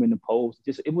look for him in the post.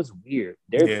 It was weird.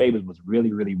 Derek Favors was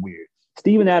really, really weird.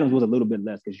 Steven Adams was a little bit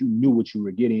less because you knew what you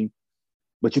were getting,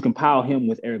 but you compile him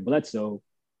with Eric Bledsoe,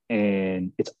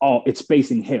 and it's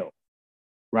facing hell,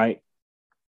 right?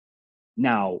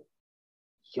 Now,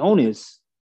 Jonas,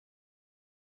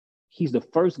 he's the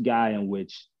first guy in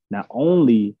which not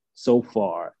only so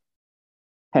far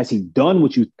has he done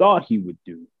what you thought he would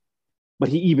do, but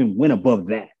he even went above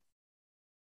that.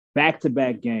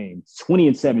 Back-to-back games, 20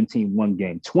 and 17 one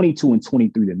game, 22 and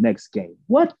 23 the next game.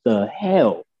 What the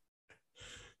hell?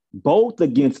 Both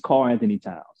against Karl Anthony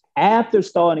Towns. After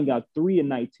starting out 3 and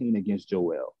 19 against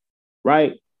Joel,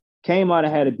 right? Came out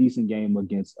and had a decent game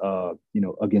against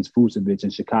Vucevic in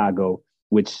Chicago,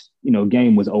 which,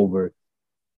 game was over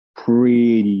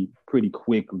pretty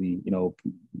quickly.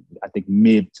 I think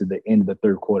mid to the end of the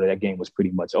third quarter, that game was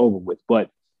pretty much over with. But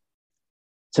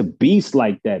to beast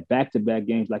like that, back-to-back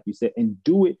games, like you said, and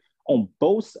do it on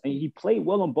both, and he played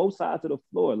well on both sides of the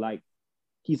floor. Like,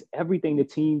 he's everything the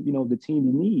team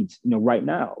needs, right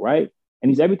now, right?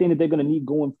 And he's everything that they're going to need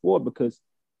going forward, because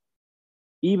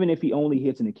even if he only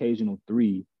hits an occasional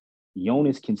three,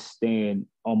 Jonas can stand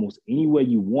almost anywhere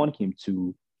you want him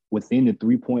to within the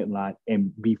three-point line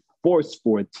and be forced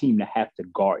for a team to have to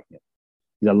guard him.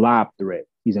 He's a lob threat.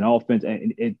 He's an offense,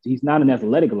 and he's not an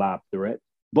athletic lob threat,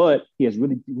 but he has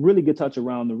really, really good touch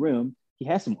around the rim. He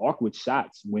has some awkward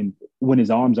shots when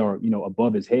his arms are,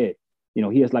 above his head.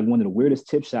 He has like one of the weirdest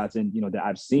tip shots that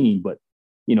I've seen, but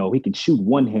he can shoot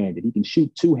one-handed. He can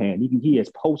shoot two-handed. He has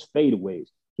post fadeaways.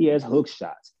 He has hook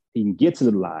shots. He can get to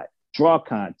the line, draw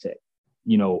contact.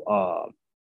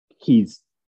 He's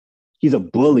a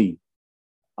bully.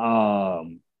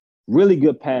 Really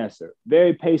good passer.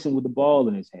 Very patient with the ball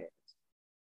in his hands.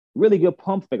 Really good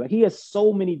pump fake. Like, he has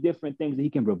so many different things that he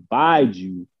can provide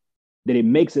you that it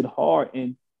makes it hard.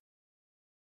 And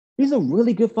he's a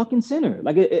really good fucking center.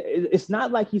 Like, it's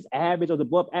not like he's average or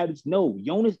above average. No,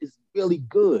 Jonas is really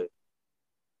good.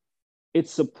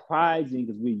 It's surprising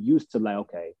because we're used to, like,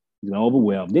 okay, he's going to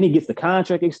overwhelm. Then he gets the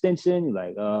contract extension. You're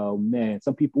like, oh, man.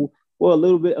 Some people for a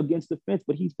little bit against the fence,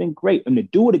 but he's been great. And to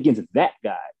do it against that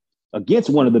guy,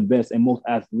 against one of the best and most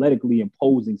athletically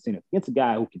imposing centers, against a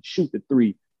guy who can shoot the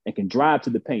three and can drive to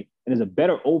the paint and is a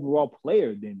better overall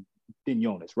player than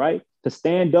Jonas, right? To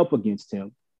stand up against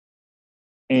him.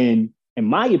 And in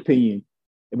my opinion,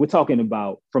 if we're talking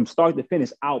about from start to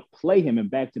finish, outplay him in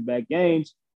back-to-back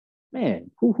games,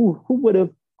 man, who would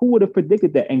have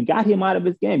predicted that and got him out of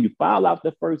his game? You foul out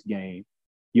the first game,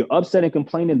 you're upset and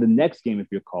complaining the next game if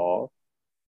you're called.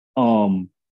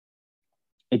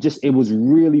 It was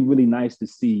really, really nice to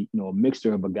see, a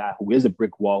mixture of a guy who is a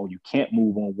brick wall, who you can't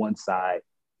move on one side,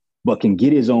 but can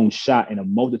get his own shot in a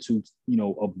multitude,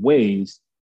 of ways.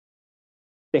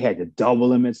 They had to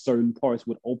double him at certain parts,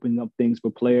 would open up things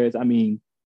for players. I mean,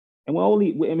 and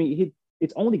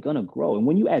it's only gonna grow. And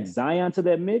when you add Zion to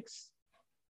that mix,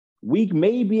 we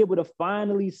may be able to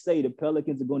finally say the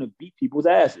Pelicans are going to beat people's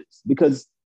asses, because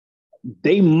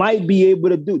they might be able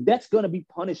to do. That's going to be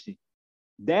punishing.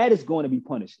 That is going to be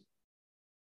punishing.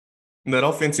 That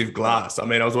offensive glass. I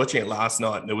mean, I was watching it last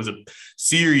night, and there was a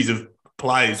series of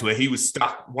plays where he was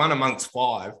stuck one amongst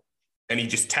five, and he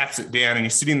just taps it down, and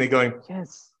you're sitting there going,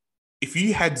 yes. If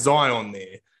you had Zion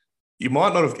there, he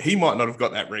might not have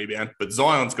got that rebound, but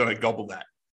Zion's going to gobble that.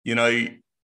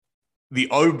 The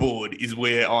O board is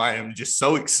where I am just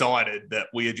so excited that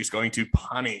we are just going to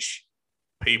punish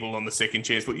people on the second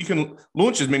chance. But you can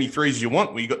launch as many threes as you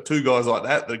want where you've got two guys like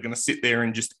that are going to sit there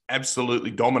and just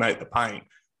absolutely dominate the paint.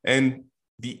 And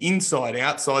the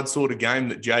inside-outside sort of game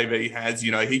that JV has,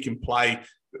 he can play.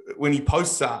 When he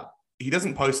posts up, he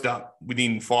doesn't post up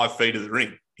within 5 feet of the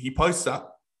ring. He posts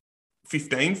up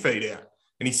 15 feet out.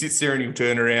 And he sits there and he'll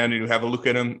turn around and he'll have a look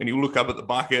at him and he'll look up at the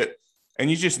bucket and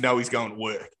you just know he's going to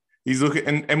work. He's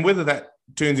looking, and whether that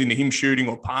turns into him shooting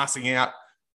or passing out,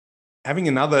 having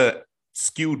another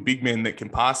skilled big man that can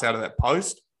pass out of that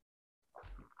post,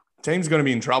 team's going to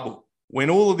be in trouble. When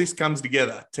all of this comes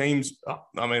together, teams,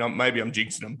 maybe I'm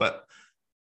jinxing them, but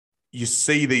you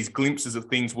see these glimpses of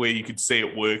things where you could see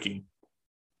it working.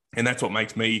 And that's what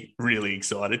makes me really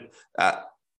excited.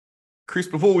 Chris,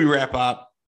 before we wrap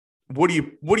up, what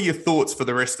are your thoughts for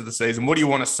the rest of the season? What do you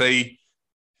want to see?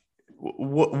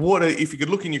 What if you could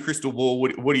look in your crystal ball?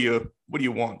 What do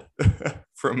you want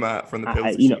from the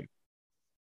Pels this year?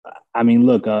 I mean,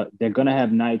 look, they're gonna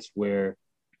have nights where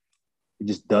it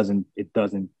just doesn't.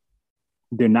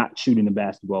 They're not shooting the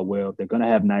basketball well. They're gonna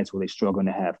have nights where they struggle in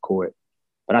the half court.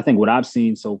 But I think what I've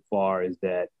seen so far is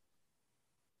that,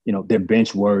 their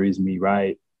bench worries me,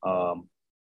 right?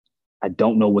 I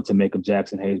don't know what to make of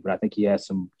Jackson Hayes, but I think he has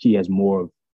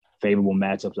more favorable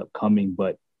matchups upcoming.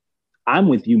 But I'm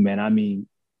with you, man. I mean,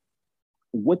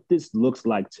 what this looks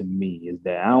like to me is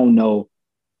that I don't know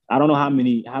how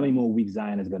many more weeks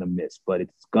Zion is going to miss, but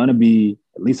it's going to be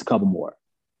at least a couple more.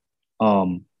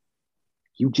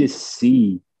 You just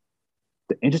see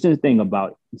the interesting thing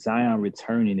about Zion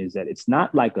returning is that it's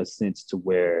not like a sense to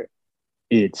where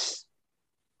it's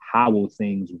how will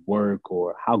things work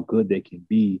or how good they can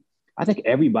be. I think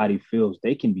everybody feels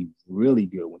they can be really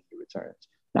good when he returns.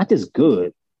 Not just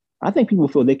good. I think people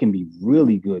feel they can be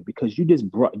really good because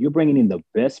you're bringing in the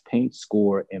best paint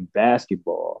scorer in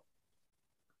basketball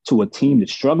to a team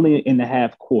that's struggling in the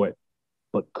half court,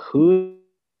 but could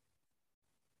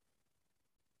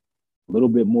a little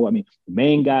bit more. I mean, the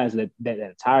main guys that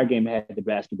entire game had the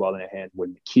basketball in their hands were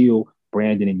Nikhil,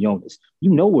 Brandon, and Jonas.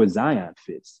 You know where Zion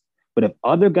fits. But if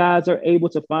other guys are able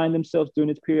to find themselves during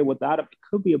this period without him, it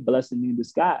could be a blessing in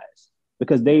disguise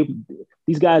because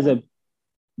these guys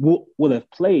will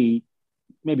have played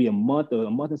maybe a month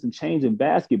and some change in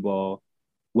basketball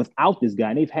without this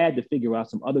guy. And they've had to figure out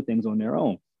some other things on their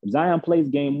own. If Zion plays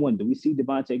game one, do we see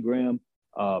Devontae Graham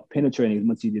penetrating as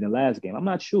much as he did in the last game? I'm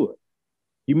not sure.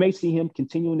 You may see him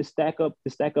continuing to stack up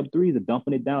threes and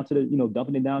dumping it down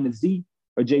to Z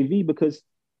or JV because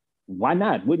why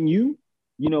not? Wouldn't you?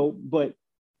 But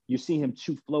you're seeing him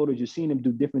shoot floaters. You're seeing him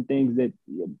do different things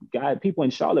that people in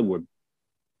Charlotte were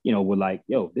like,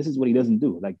 yo, this is what he doesn't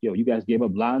do. Like, yo, you guys gave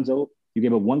up Lonzo. You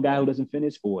gave up one guy who doesn't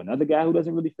finish for another guy who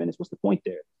doesn't really finish. What's the point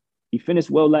there? He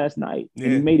finished well last night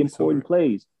and he made important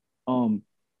plays.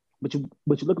 But you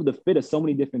look at the fit of so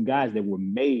many different guys that were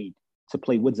made to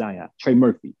play with Zion. Trey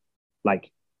Murphy, like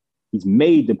he's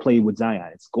made to play with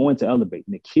Zion. It's going to elevate.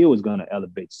 Nikhil is going to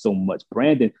elevate so much.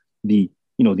 Brandon, the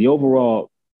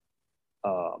overall,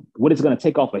 what it's going to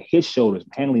take off of his shoulders,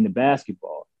 handling the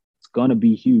basketball, it's going to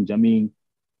be huge. I mean,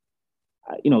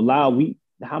 Lyle,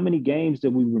 how many games do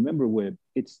we remember where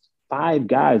it's 5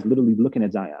 guys literally looking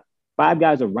at Zion, 5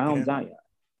 guys around Zion?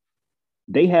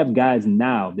 They have guys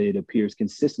now that it appears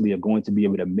consistently are going to be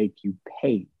able to make you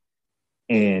pay.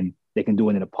 And they can do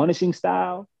it in a punishing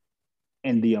style.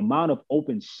 and the amount of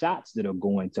open shots that are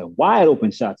wide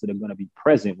open shots that are going to be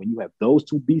present when you have those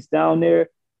two beasts down there,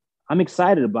 I'm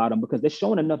excited about them because they're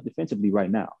showing enough defensively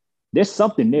right now. There's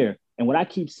something there. And what I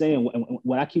keep saying,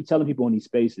 what I keep telling people in these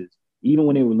spaces, even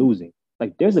when they were losing,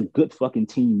 like there's a good fucking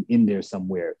team in there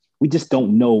somewhere. We just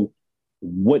don't know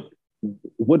what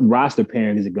roster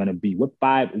pairing is it going to be? What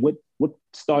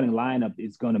starting lineup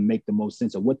is going to make the most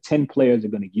sense, or what 10 players are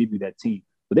going to give you that team?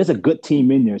 But there's a good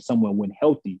team in there somewhere when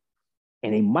healthy,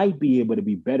 and they might be able to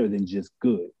be better than just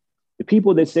good. The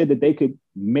people that said that they could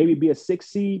maybe be a 6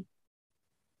 seed,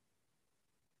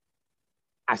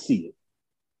 I see it.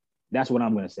 That's what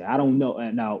I'm going to say. I don't know.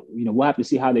 And now, we'll have to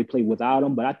see how they play without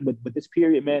them. But this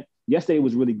period, man, yesterday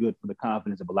was really good for the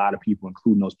confidence of a lot of people,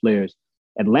 including those players.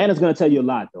 Atlanta's going to tell you a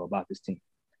lot, though, about this team.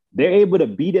 They're able to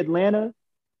beat Atlanta.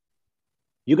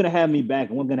 You're going to have me back,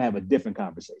 and we're going to have a different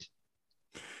conversation.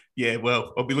 Yeah,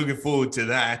 well, I'll be looking forward to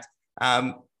that.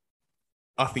 I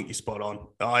think you're spot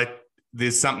on.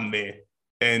 There's something there,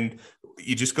 and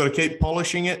you just got to keep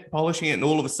polishing it, and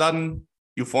all of a sudden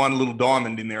you'll find a little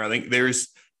diamond in there. I think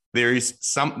there is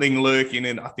something lurking,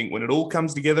 and I think when it all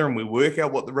comes together and we work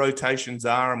out what the rotations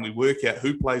are and we work out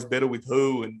who plays better with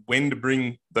who and when to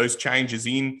bring those changes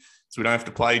in so we don't have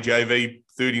to play JV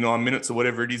 39 minutes or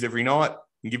whatever it is every night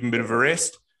and give them a bit of a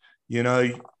rest,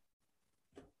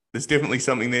 there's definitely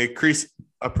something there. Chris,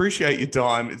 I appreciate your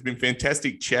time. It's been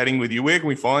fantastic chatting with you. Where can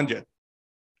we find you?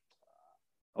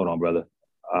 Hold on, brother.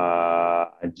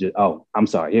 I'm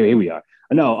sorry. Here we are.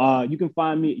 No, you can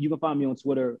find me on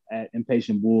Twitter at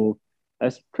Impatient Bull.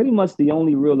 That's pretty much the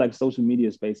only real social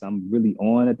media space I'm really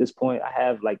on at this point. I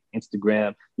have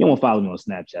Instagram. You won't follow me on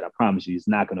Snapchat. I promise you, it's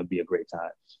not going to be a great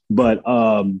time. But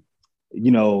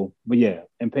but yeah,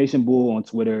 Impatient Bull on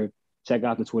Twitter. Check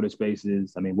out the Twitter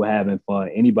Spaces. I mean, we're having fun.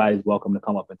 Anybody's welcome to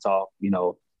come up and talk.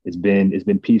 It's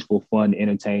been peaceful, fun,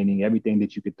 entertaining. Everything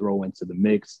that you could throw into the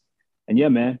mix. And yeah,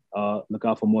 man, look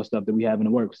out for more stuff that we have in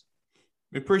the works.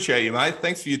 We appreciate you, mate.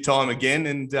 Thanks for your time again.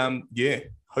 And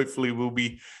hopefully we'll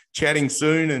be chatting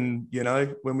soon. And,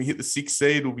 when we hit the 6th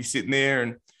seed, we'll be sitting there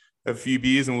and have a few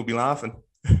beers and we'll be laughing.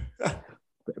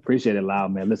 Appreciate it,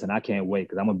 Loud, man. Listen, I can't wait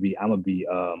because I'm gonna be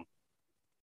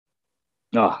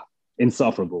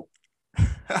insufferable.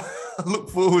 I look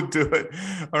forward to it.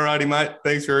 All righty, mate.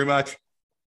 Thanks very much.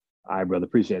 All right, brother.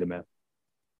 Appreciate it, man.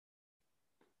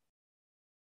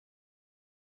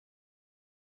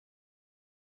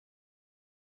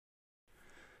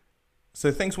 So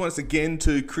thanks once again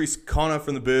to Chris Connor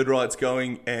from the Bird Rights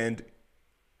Going and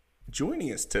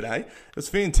joining us today. It was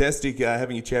fantastic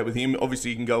having a chat with him.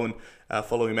 Obviously, you can go and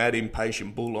follow him at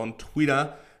Impatient Bull on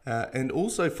Twitter and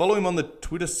also follow him on the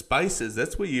Twitter Spaces.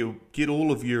 That's where you get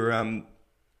all of your,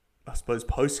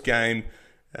 post-game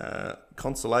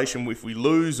consolation if we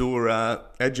lose or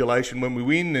adulation when we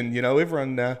win. And,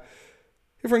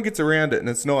 everyone gets around it, and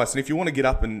it's nice. And if you want to get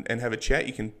up and have a chat,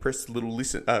 you can press the little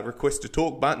request to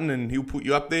talk button, and he'll put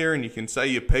you up there, and you can say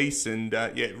your piece. And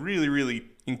really, really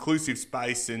inclusive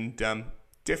space, and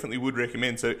definitely would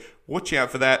recommend. So watch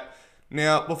out for that.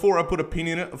 Now, before I put a pin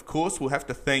in it, of course, we'll have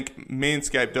to thank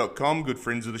Manscaped.com, good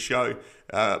friends of the show.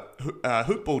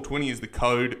 Hoopball20 is the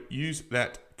code. Use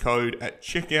that code at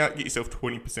checkout. Get yourself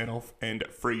 20% off and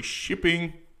free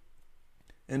shipping.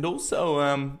 And also,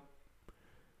 our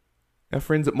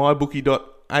friends at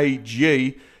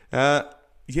mybookie.ag,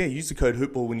 use the code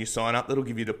HoopBall when you sign up. That'll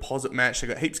give you a deposit match. They've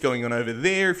got heaps going on over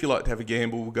there. If you like to have a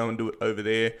gamble, we'll go and do it over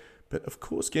there. But, of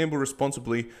course, gamble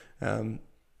responsibly.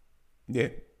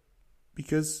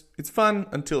 Because it's fun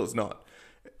until it's not.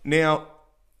 Now,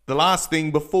 the last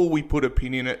thing before we put a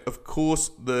pin in it, of course,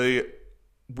 the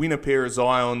winner pair of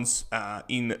Zions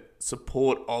in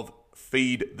support of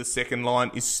Feed the Second Line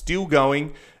is still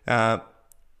going.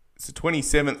 It's the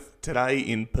 27th today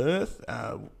in Perth.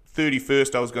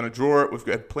 31st, I was going to draw it. We've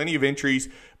got plenty of entries,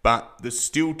 but there's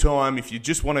still time. If you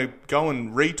just want to go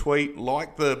and retweet,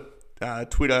 like the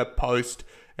Twitter post,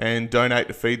 and donate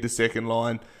to Feed the Second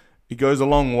Line, it goes a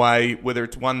long way, whether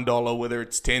it's $1, whether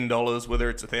it's $10, whether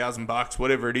it's $1,000,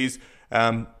 whatever it is.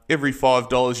 Every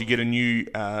 $5 you get you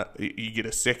get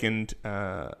a second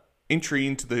entry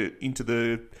into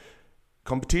the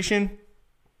competition.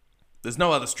 There's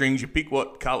no other strings. You pick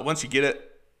what color. Once you get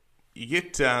it, you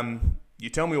tell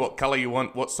me what color you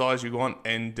want, what size you want,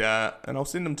 and I'll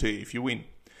send them to you if you win.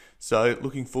 So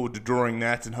looking forward to drawing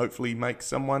that and hopefully make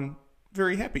someone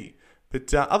very happy.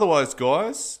 But otherwise,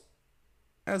 guys,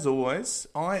 as always,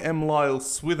 I am Lyle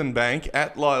Swithenbank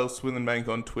at Lyle Swithenbank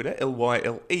on Twitter,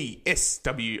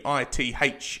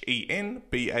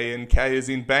 LYLESWITHENBANK as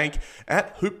in bank.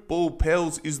 At Hoopball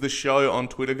Pels is the show on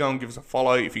Twitter. Go and give us a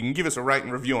follow. If you can give us a rate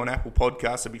and review on Apple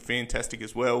Podcasts, that'd be fantastic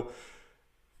as well.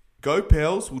 Go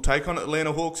Pels. We'll take on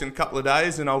Atlanta Hawks in a couple of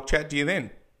days, and I'll chat to you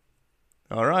then.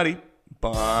 Alrighty.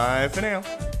 Bye for now.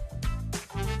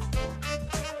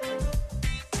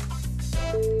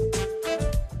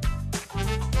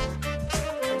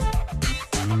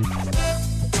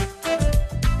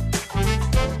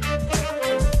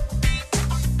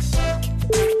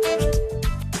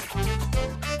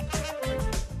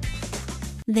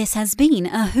 This has been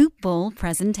a Hoop Ball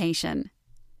presentation.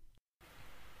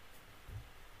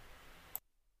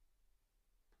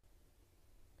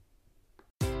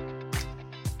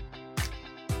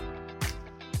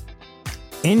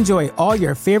 Enjoy all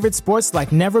your favorite sports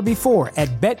like never before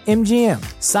at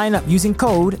BetMGM. Sign up using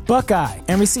code Buckeye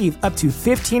and receive up to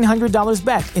 $1,500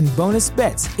 back in bonus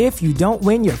bets if you don't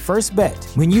win your first bet.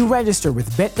 When you register with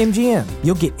BetMGM,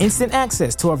 you'll get instant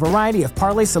access to a variety of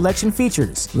parlay selection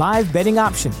features, live betting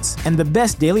options, and the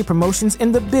best daily promotions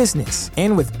in the business.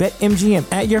 And with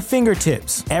BetMGM at your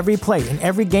fingertips, every play and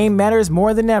every game matters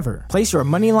more than ever. Place your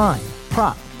money line,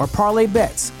 prop, or parlay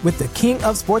bets with the king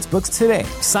of sportsbooks today.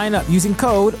 Sign up using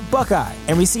code Buckeye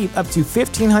and receive up to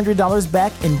 $1,500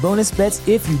 back in bonus bets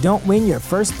if you don't win your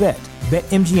first bet.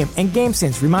 BetMGM and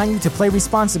GameSense remind you to play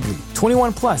responsibly.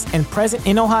 21 plus and present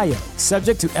in Ohio,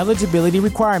 subject to eligibility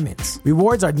requirements.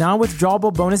 Rewards are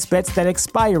non-withdrawable bonus bets that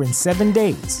expire in 7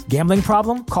 days. Gambling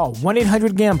problem? Call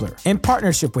 1-800-GAMBLER. In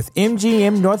partnership with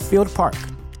MGM Northfield Park.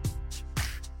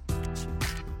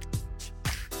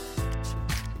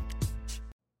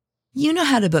 You know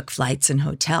how to book flights and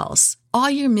hotels. All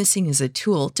you're missing is a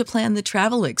tool to plan the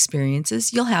travel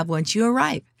experiences you'll have once you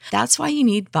arrive. That's why you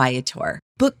need Viator.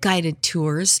 Book guided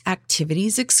tours,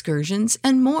 activities, excursions,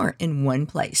 and more in one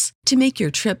place to make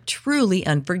your trip truly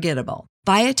unforgettable.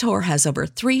 Viator has over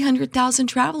 300,000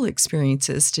 travel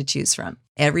experiences to choose from.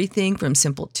 Everything from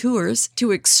simple tours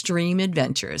to extreme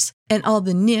adventures and all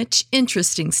the niche,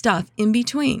 interesting stuff in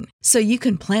between. So you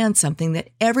can plan something that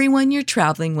everyone you're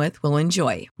traveling with will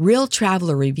enjoy. Real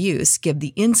traveler reviews give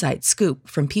the inside scoop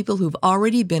from people who've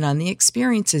already been on the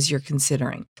experiences you're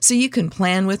considering. So you can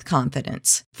plan with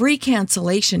confidence. Free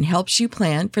cancellation helps you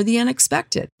plan for the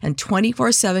unexpected. And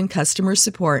 24/7 customer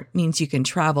support means you can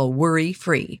travel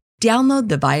worry-free. Download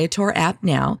the Viator app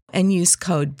now and use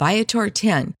code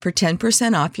Viator10 for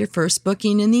 10% off your first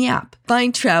booking in the app.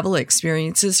 Find travel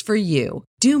experiences for you.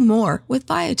 Do more with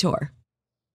Viator.